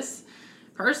like this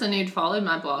person who'd followed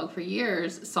my blog for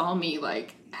years saw me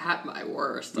like at my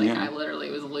worst. Like I literally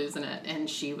was losing it, and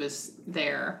she was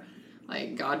there.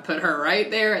 Like God put her right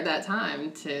there at that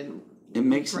time to. It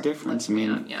makes a difference. I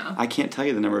mean, I can't tell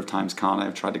you the number of times Colin and I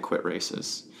have tried to quit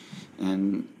races,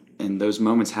 and those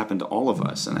moments happen to all of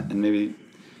us, and maybe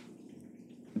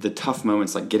the tough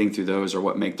moments, like getting through those, are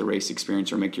what make the race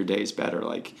experience or make your days better.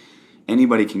 Like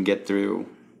anybody can get through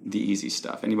the easy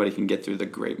stuff. Anybody can get through the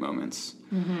great moments.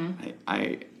 Mm-hmm.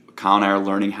 Kyle and I are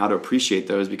learning how to appreciate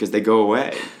those because they go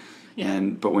away. Yeah.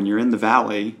 But when you're in the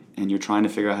valley and you're trying to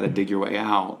figure out how to dig your way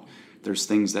out, there's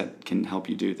things that can help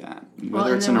you do that.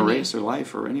 Whether it's in a race or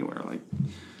life or anywhere.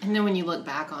 And then when you look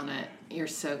back on it, you're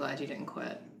so glad you didn't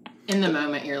quit. In the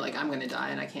moment, you're like, I'm going to die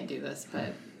and I can't do this,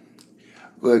 but...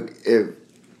 Look, if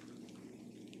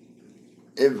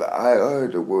I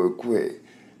heard the word quit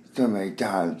so many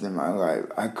times in my life,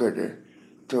 I could have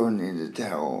thrown in the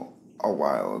towel a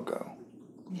while ago.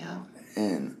 Yeah.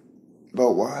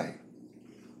 But why?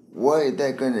 What is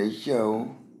that going to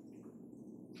show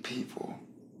people?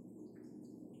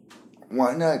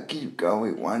 Why not keep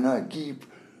going? Why not keep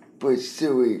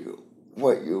pursuing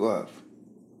what you love?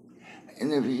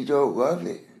 And if you don't love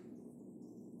it,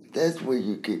 that's where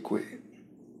you can quit.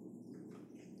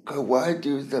 Because why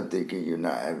do something if you're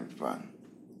not having fun?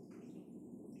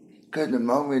 Because the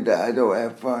moment that I don't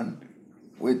have fun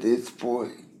with this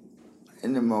sport,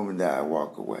 in the moment that I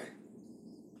walk away.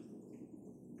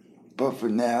 But for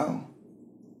now,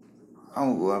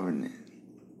 I'm loving it.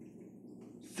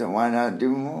 So why not do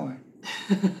more?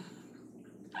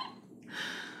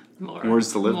 More.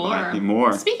 More's to live by.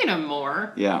 More. Speaking of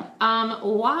more, yeah.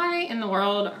 Why in the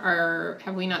world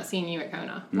have we not seen you at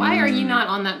Kona? Why are you not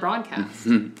on that broadcast?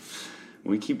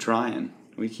 We keep trying.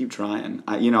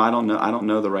 I don't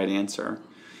know the right answer.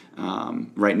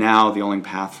 Right now, the only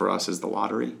path for us is the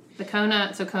lottery.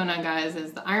 Kona, guys,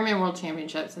 is the Ironman World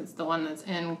Championships. It's the one that's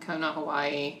in Kona,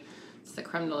 Hawaii. It's the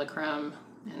creme de la creme,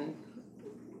 and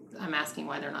I'm asking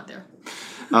why they're not there.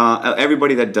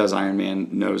 Everybody that does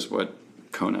Ironman knows what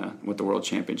the World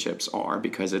Championships are,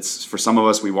 because it's, for some of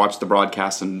us, we watch the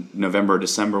broadcast in November or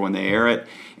December when they air it,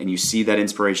 and you see that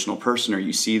inspirational person, or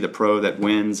you see the pro that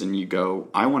wins, and you go,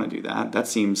 I want to do that. That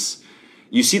seems...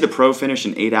 You see the pro finish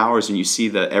in 8 hours, and you see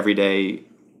the everyday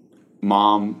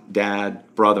mom, dad,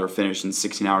 brother finish in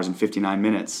 16 hours and 59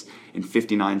 minutes in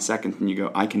 59 seconds, and you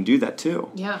go, I can do that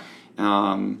too. Yeah.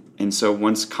 And so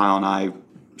once Kyle and I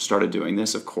started doing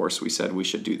this, of course, we said we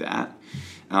should do that.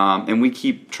 And we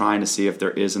keep trying to see if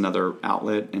there is another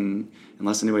outlet, and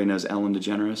unless anybody knows Ellen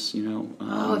DeGeneres,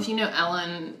 if you know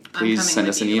Ellen, please send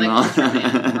us an email.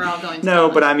 We're all going to No,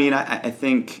 Ellen. but I mean, I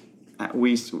think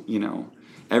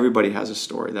everybody has a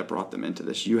story that brought them into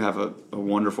this. You have a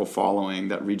wonderful following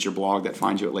that reads your blog, that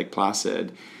finds you at Lake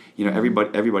Placid.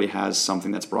 Everybody has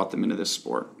something that's brought them into this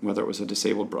sport, whether it was a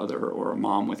disabled brother or a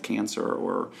mom with cancer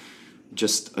or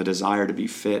just a desire to be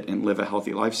fit and live a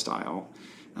healthy lifestyle.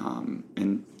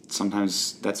 And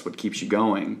sometimes that's what keeps you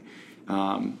going.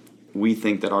 We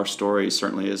think that our story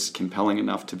certainly is compelling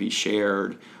enough to be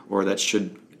shared, or that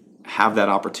should have that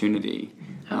opportunity.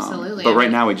 Absolutely. But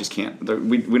right now we just can't.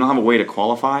 We don't have a way to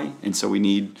qualify, and so we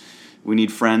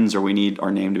need friends, or we need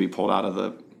our name to be pulled out of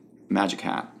the magic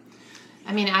hat.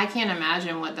 I mean, I can't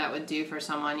imagine what that would do for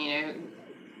someone,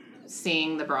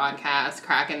 seeing the broadcast,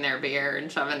 cracking their beer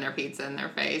and shoving their pizza in their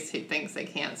face, who thinks they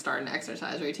can't start an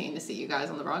exercise routine to see you guys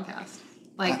on the broadcast.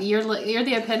 Like, you're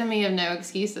the epitome of no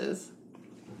excuses.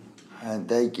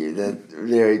 Thank you. That's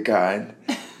very kind.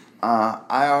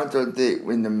 I also think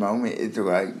when the moment is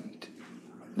right,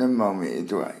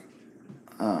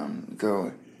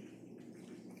 So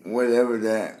whatever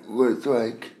that looks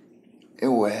like, it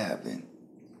will happen.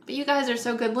 But you guys are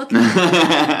so good looking.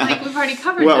 Like, we've already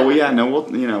covered that. Well, yeah, no,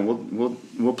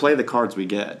 we'll play the cards we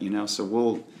get,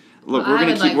 So look, Well,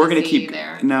 we're gonna see keep. you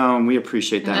there. No, and we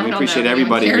appreciate that. And I We don't appreciate know if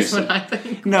anyone everybody. cares who's- what I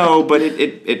think. No, but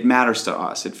it matters to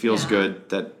us. It feels Yeah. good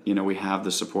that we have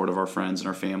the support of our friends and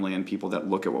our family and people that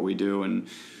look at what we do and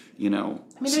I mean,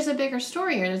 there's a bigger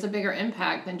story here. There's a bigger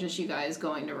impact than just you guys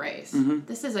going to race. Mm-hmm.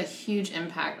 This is a huge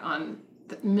impact on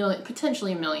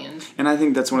potentially millions. And I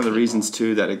think that's one of the people. reasons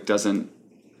too that it doesn't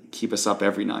keep us up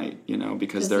every night,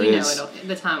 because there you is know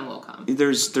the time will come.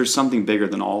 there's something bigger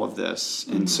than all of this.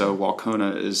 And Mm-hmm. so while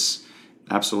Kona is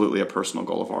absolutely a personal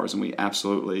goal of ours, and we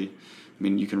absolutely, I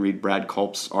mean, you can read Brad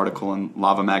Culp's article in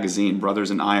Lava Magazine, Brothers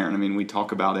in Iron. I mean, we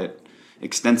talk about it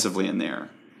extensively in there,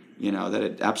 that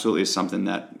it absolutely is something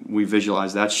that we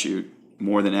visualize that shoot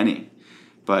more than any.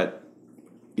 But,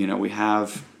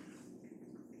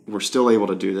 we're still able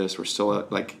to do this. We're still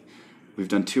we've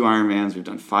done 2 Ironmans, we've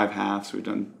done 5 halves, we've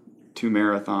done 2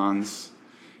 marathons.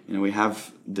 We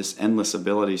have this endless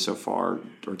ability so far,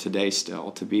 or today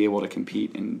still, to be able to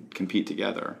compete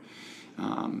together.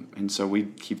 And so we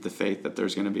keep the faith that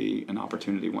there's going to be an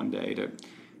opportunity one day to,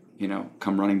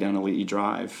 come running down Elite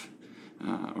Drive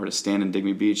or to stand in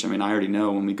Digby Beach. I mean, I already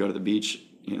know when we go to the beach,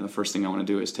 the first thing I want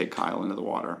to do is take Kyle into the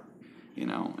water,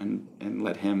 and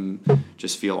let him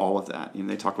just feel all of that.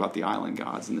 They talk about the island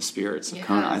gods and the spirits of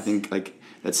Kona. I think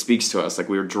that speaks to us.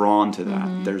 We were drawn to that.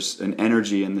 Mm-hmm. There's an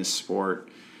energy in this sport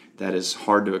that is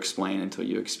hard to explain until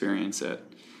you experience it.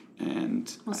 And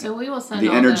so we will send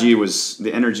the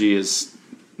energy is,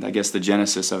 I guess the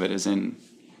genesis of it is in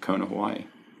Kona, Hawaii.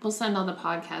 We'll send all the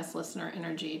podcast listener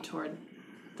energy toward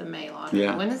the May lottery.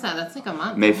 Yeah. When is that? That's like a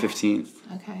month. May 15th.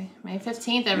 Okay, May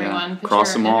 15th, everyone. Put Cross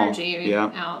your them all. energy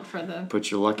out for the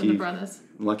Put your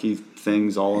lucky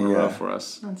things all in a row for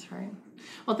us. That's right.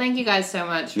 Well, thank you guys so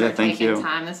much for taking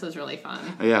time. This was really fun.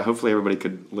 Yeah, hopefully everybody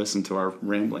could listen to our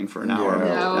rambling for an hour.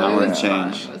 It was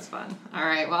change. Fun. It was fun. All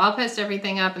right. Well, I'll post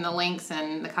everything up in the links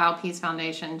and the Kyle Pease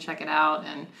Foundation. Check it out.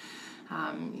 And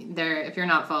if you're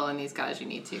not following these guys, you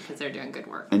need to, because they're doing good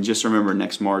work. And just remember,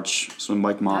 next March, Swim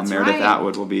Bike Mom That's Meredith right.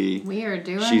 Atwood will be. We are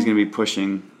doing. She's going to be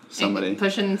pushing somebody.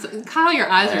 Kyle, your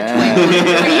eyes are twinkling.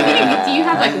 Do you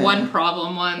have one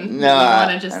problem one? No, you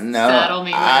want to just saddle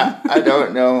me with? I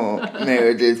don't know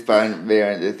Meredith's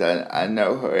Meredith. I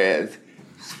know her as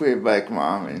Sweet Bike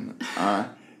Mom, and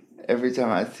every time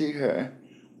I see her,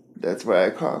 that's what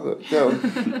I call her. So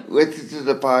listen to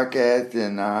the podcast,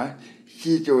 and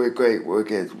she's doing great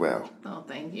work as well. Oh,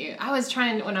 thank you. I was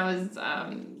trying, when I was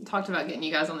talked about getting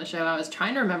you guys on the show, I was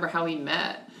trying to remember how we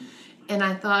met. And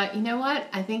I thought, you know what?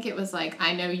 I think it was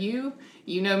I know you,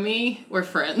 you know me, we're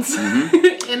friends.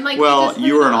 Mm-hmm. And well,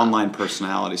 you were an online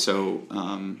personality. So,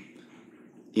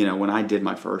 when I did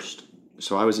my first,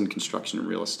 so I was in construction and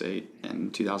real estate,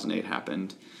 and 2008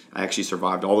 happened. I actually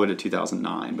survived all the way to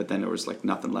 2009, but then there was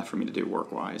nothing left for me to do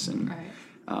work-wise. And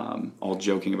all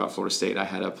joking about Florida State, I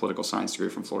had a political science degree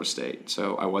from Florida State.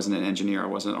 So I wasn't an engineer, I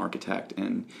wasn't an architect,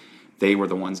 and they were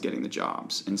the ones getting the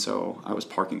jobs. And so I was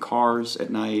parking cars at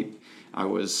night. I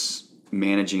was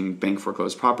managing bank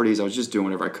foreclosed properties. I was just doing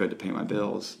whatever I could to pay my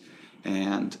bills.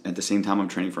 And at the same time, I'm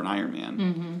training for an Ironman.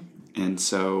 Mm-hmm. And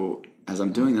so as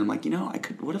I'm doing that, I'm like,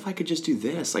 what if I could just do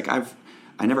this? I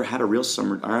never had a real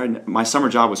summer. My summer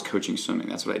job was coaching swimming.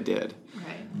 That's what I did.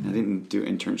 Right. I didn't do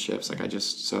internships.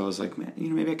 So I was like, man,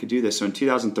 maybe I could do this. So in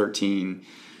 2013,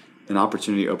 an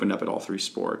opportunity opened up at All 3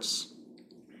 Sports.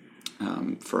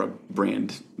 For a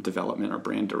brand development or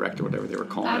brand director, whatever they were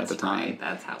calling it at the time. Right.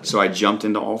 That's how. So I jumped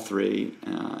into All 3,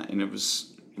 and it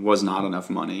was not enough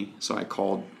money. So I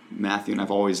called Matthew, and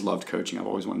I've always loved coaching. I've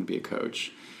always wanted to be a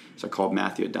coach. So I called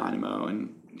Matthew at Dynamo,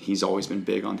 and he's always been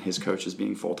big on his coaches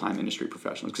being full-time industry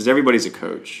professionals, because everybody's a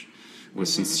coach. With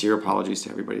sincere apologies to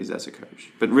everybody that's a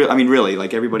coach, but really,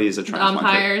 everybody is a triathlon coach. The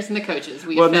umpires and the coaches.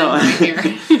 Right here.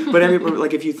 But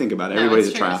if you think about it, everybody's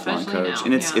a triathlon coach, now.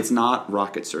 and it's not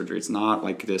rocket surgery. It's not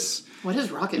like this. What is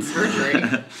rocket surgery?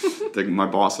 My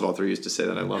boss at All 3 used to say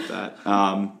that. I love that.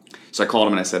 So I called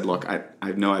him and I said, "Look, I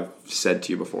know I've said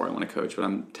to you before I want to coach, but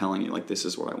I'm telling you, this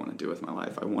is what I want to do with my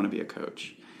life. I want to be a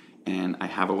coach, and I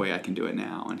have a way I can do it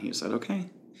now." And he said, "Okay."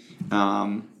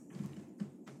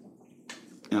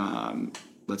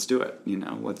 Let's do it.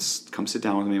 Let's come sit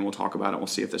down with me and we'll talk about it. We'll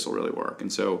see if this will really work.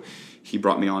 And so he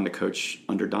brought me on to coach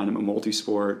under Dynamo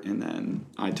Multisport, and then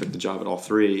I took the job at All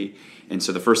 3. And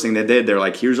so the first thing they did, they're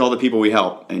like, "Here's all the people we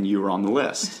help, and you were on the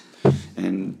list."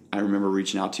 And I remember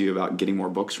reaching out to you about getting more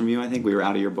books from you. I think we were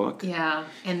out of your book. Yeah.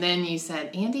 And then you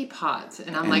said, Andy Potts.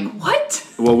 And I'm like, what?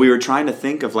 Well, we were trying to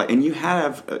think of and you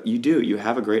have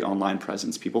a great online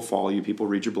presence. People follow you, people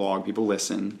read your blog, people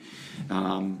listen.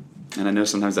 And I know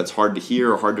sometimes that's hard to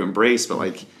hear or hard to embrace, but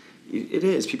it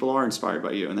is. People are inspired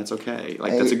by you, and that's okay.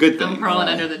 Like, that's a good thing. I'm crawling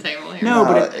under the table here. No,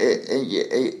 but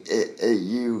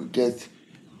you get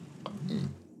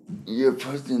your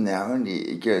personality.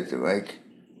 It gets like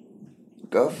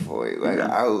go for it. Like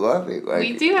I love it. Like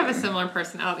we do have a similar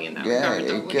personality in that regard,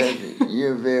 don't we?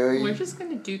 You're very. We're just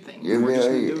gonna do things. You're We're just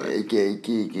very gonna do it.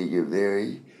 geeky. You're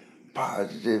very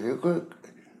positive. Look,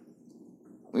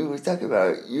 we were talking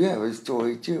about it. You have a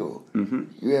story too.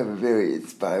 Mm-hmm. You have a very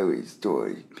inspiring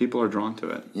story. People are drawn to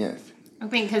it. Yes. I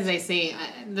think because they see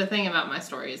the thing about my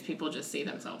story is people just see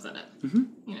themselves in it.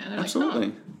 Mm-hmm. You know, they're Absolutely.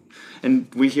 like, oh. And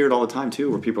we hear it all the time too,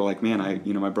 where people are like, "Man,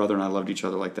 my brother and I loved each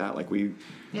other like that. Like we,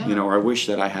 or I wish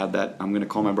that I had that. I'm going to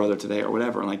call my brother today or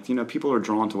whatever." And like, people are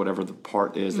drawn to whatever the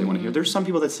part is they want to hear. There's some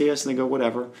people that see us and they go,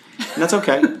 "Whatever," and that's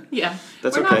okay. Yeah,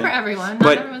 that's we're okay. not for everyone.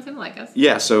 But not everyone's going to like us.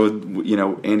 Yeah, so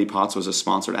Andy Potts was a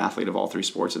sponsored athlete of all three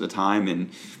sports at the time, and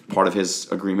part of his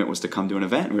agreement was to come to an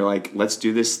event. And we were like, "Let's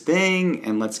do this thing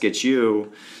and let's get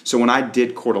you." So when I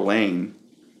did Coeur d'Alene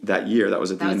that year, that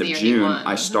was at the end of June.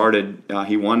 I started.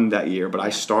 He won that year, but I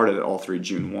started at all three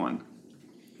June 1.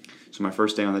 So my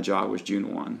first day on the job was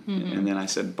June 1, and then I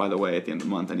said, "By the way, at the end of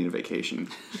the month, I need a vacation."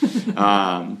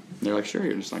 They're like, "Sure,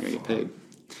 you're just not gonna get paid."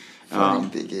 Funny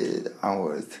thing is, I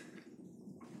was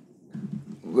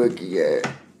looking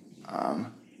at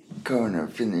Kona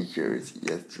finishers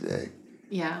yesterday.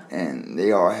 Yeah. And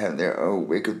they all have their own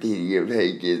Wikipedia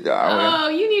pages. Oh,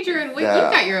 you need your own wiki.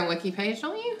 You've got your own wiki page,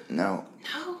 don't you? No.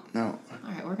 No.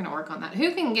 All right, we're gonna work on that.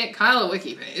 Who can get Kyle a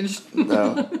wiki page?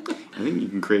 No. I think you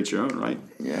can create your own, right?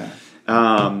 Yeah.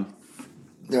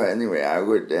 So anyway, I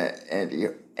looked at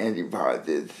Andy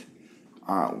Potts'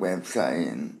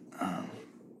 website, and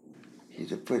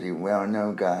he's a pretty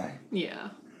well-known guy. Yeah.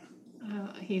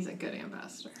 He's a good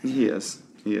ambassador. He is.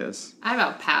 I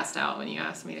about passed out when you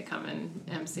asked me to come and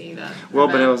MC that. Well,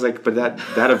 event. but it was like,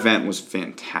 that event was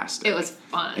fantastic. It was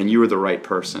fun. And you were the right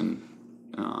person.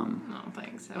 Oh,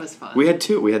 thanks. It was fun. We had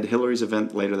two. We had Hillary's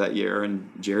event later that year, and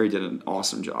Jerry did an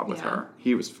awesome job with her.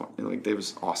 He was fun. Like, it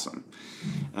was awesome.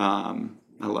 I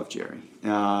love Jerry.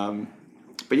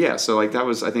 But yeah, so like that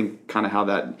was, I think, kind of how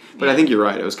that. But I think you're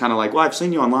right. It was kind of like, well, I've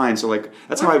seen you online, so like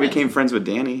that's how I became friends with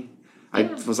Danny. I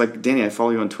was like, "Danny, I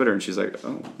follow you on Twitter," and she's like,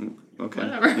 "Oh, okay,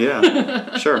 whatever."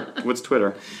 Yeah, sure. What's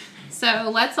Twitter?" So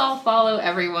let's all follow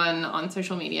everyone on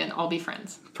social media and all be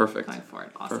friends. Perfect. Going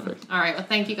forward. Awesome. Perfect. All right. Well,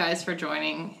 thank you guys for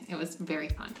joining. It was very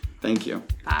fun. Thank you.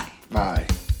 Bye. Bye.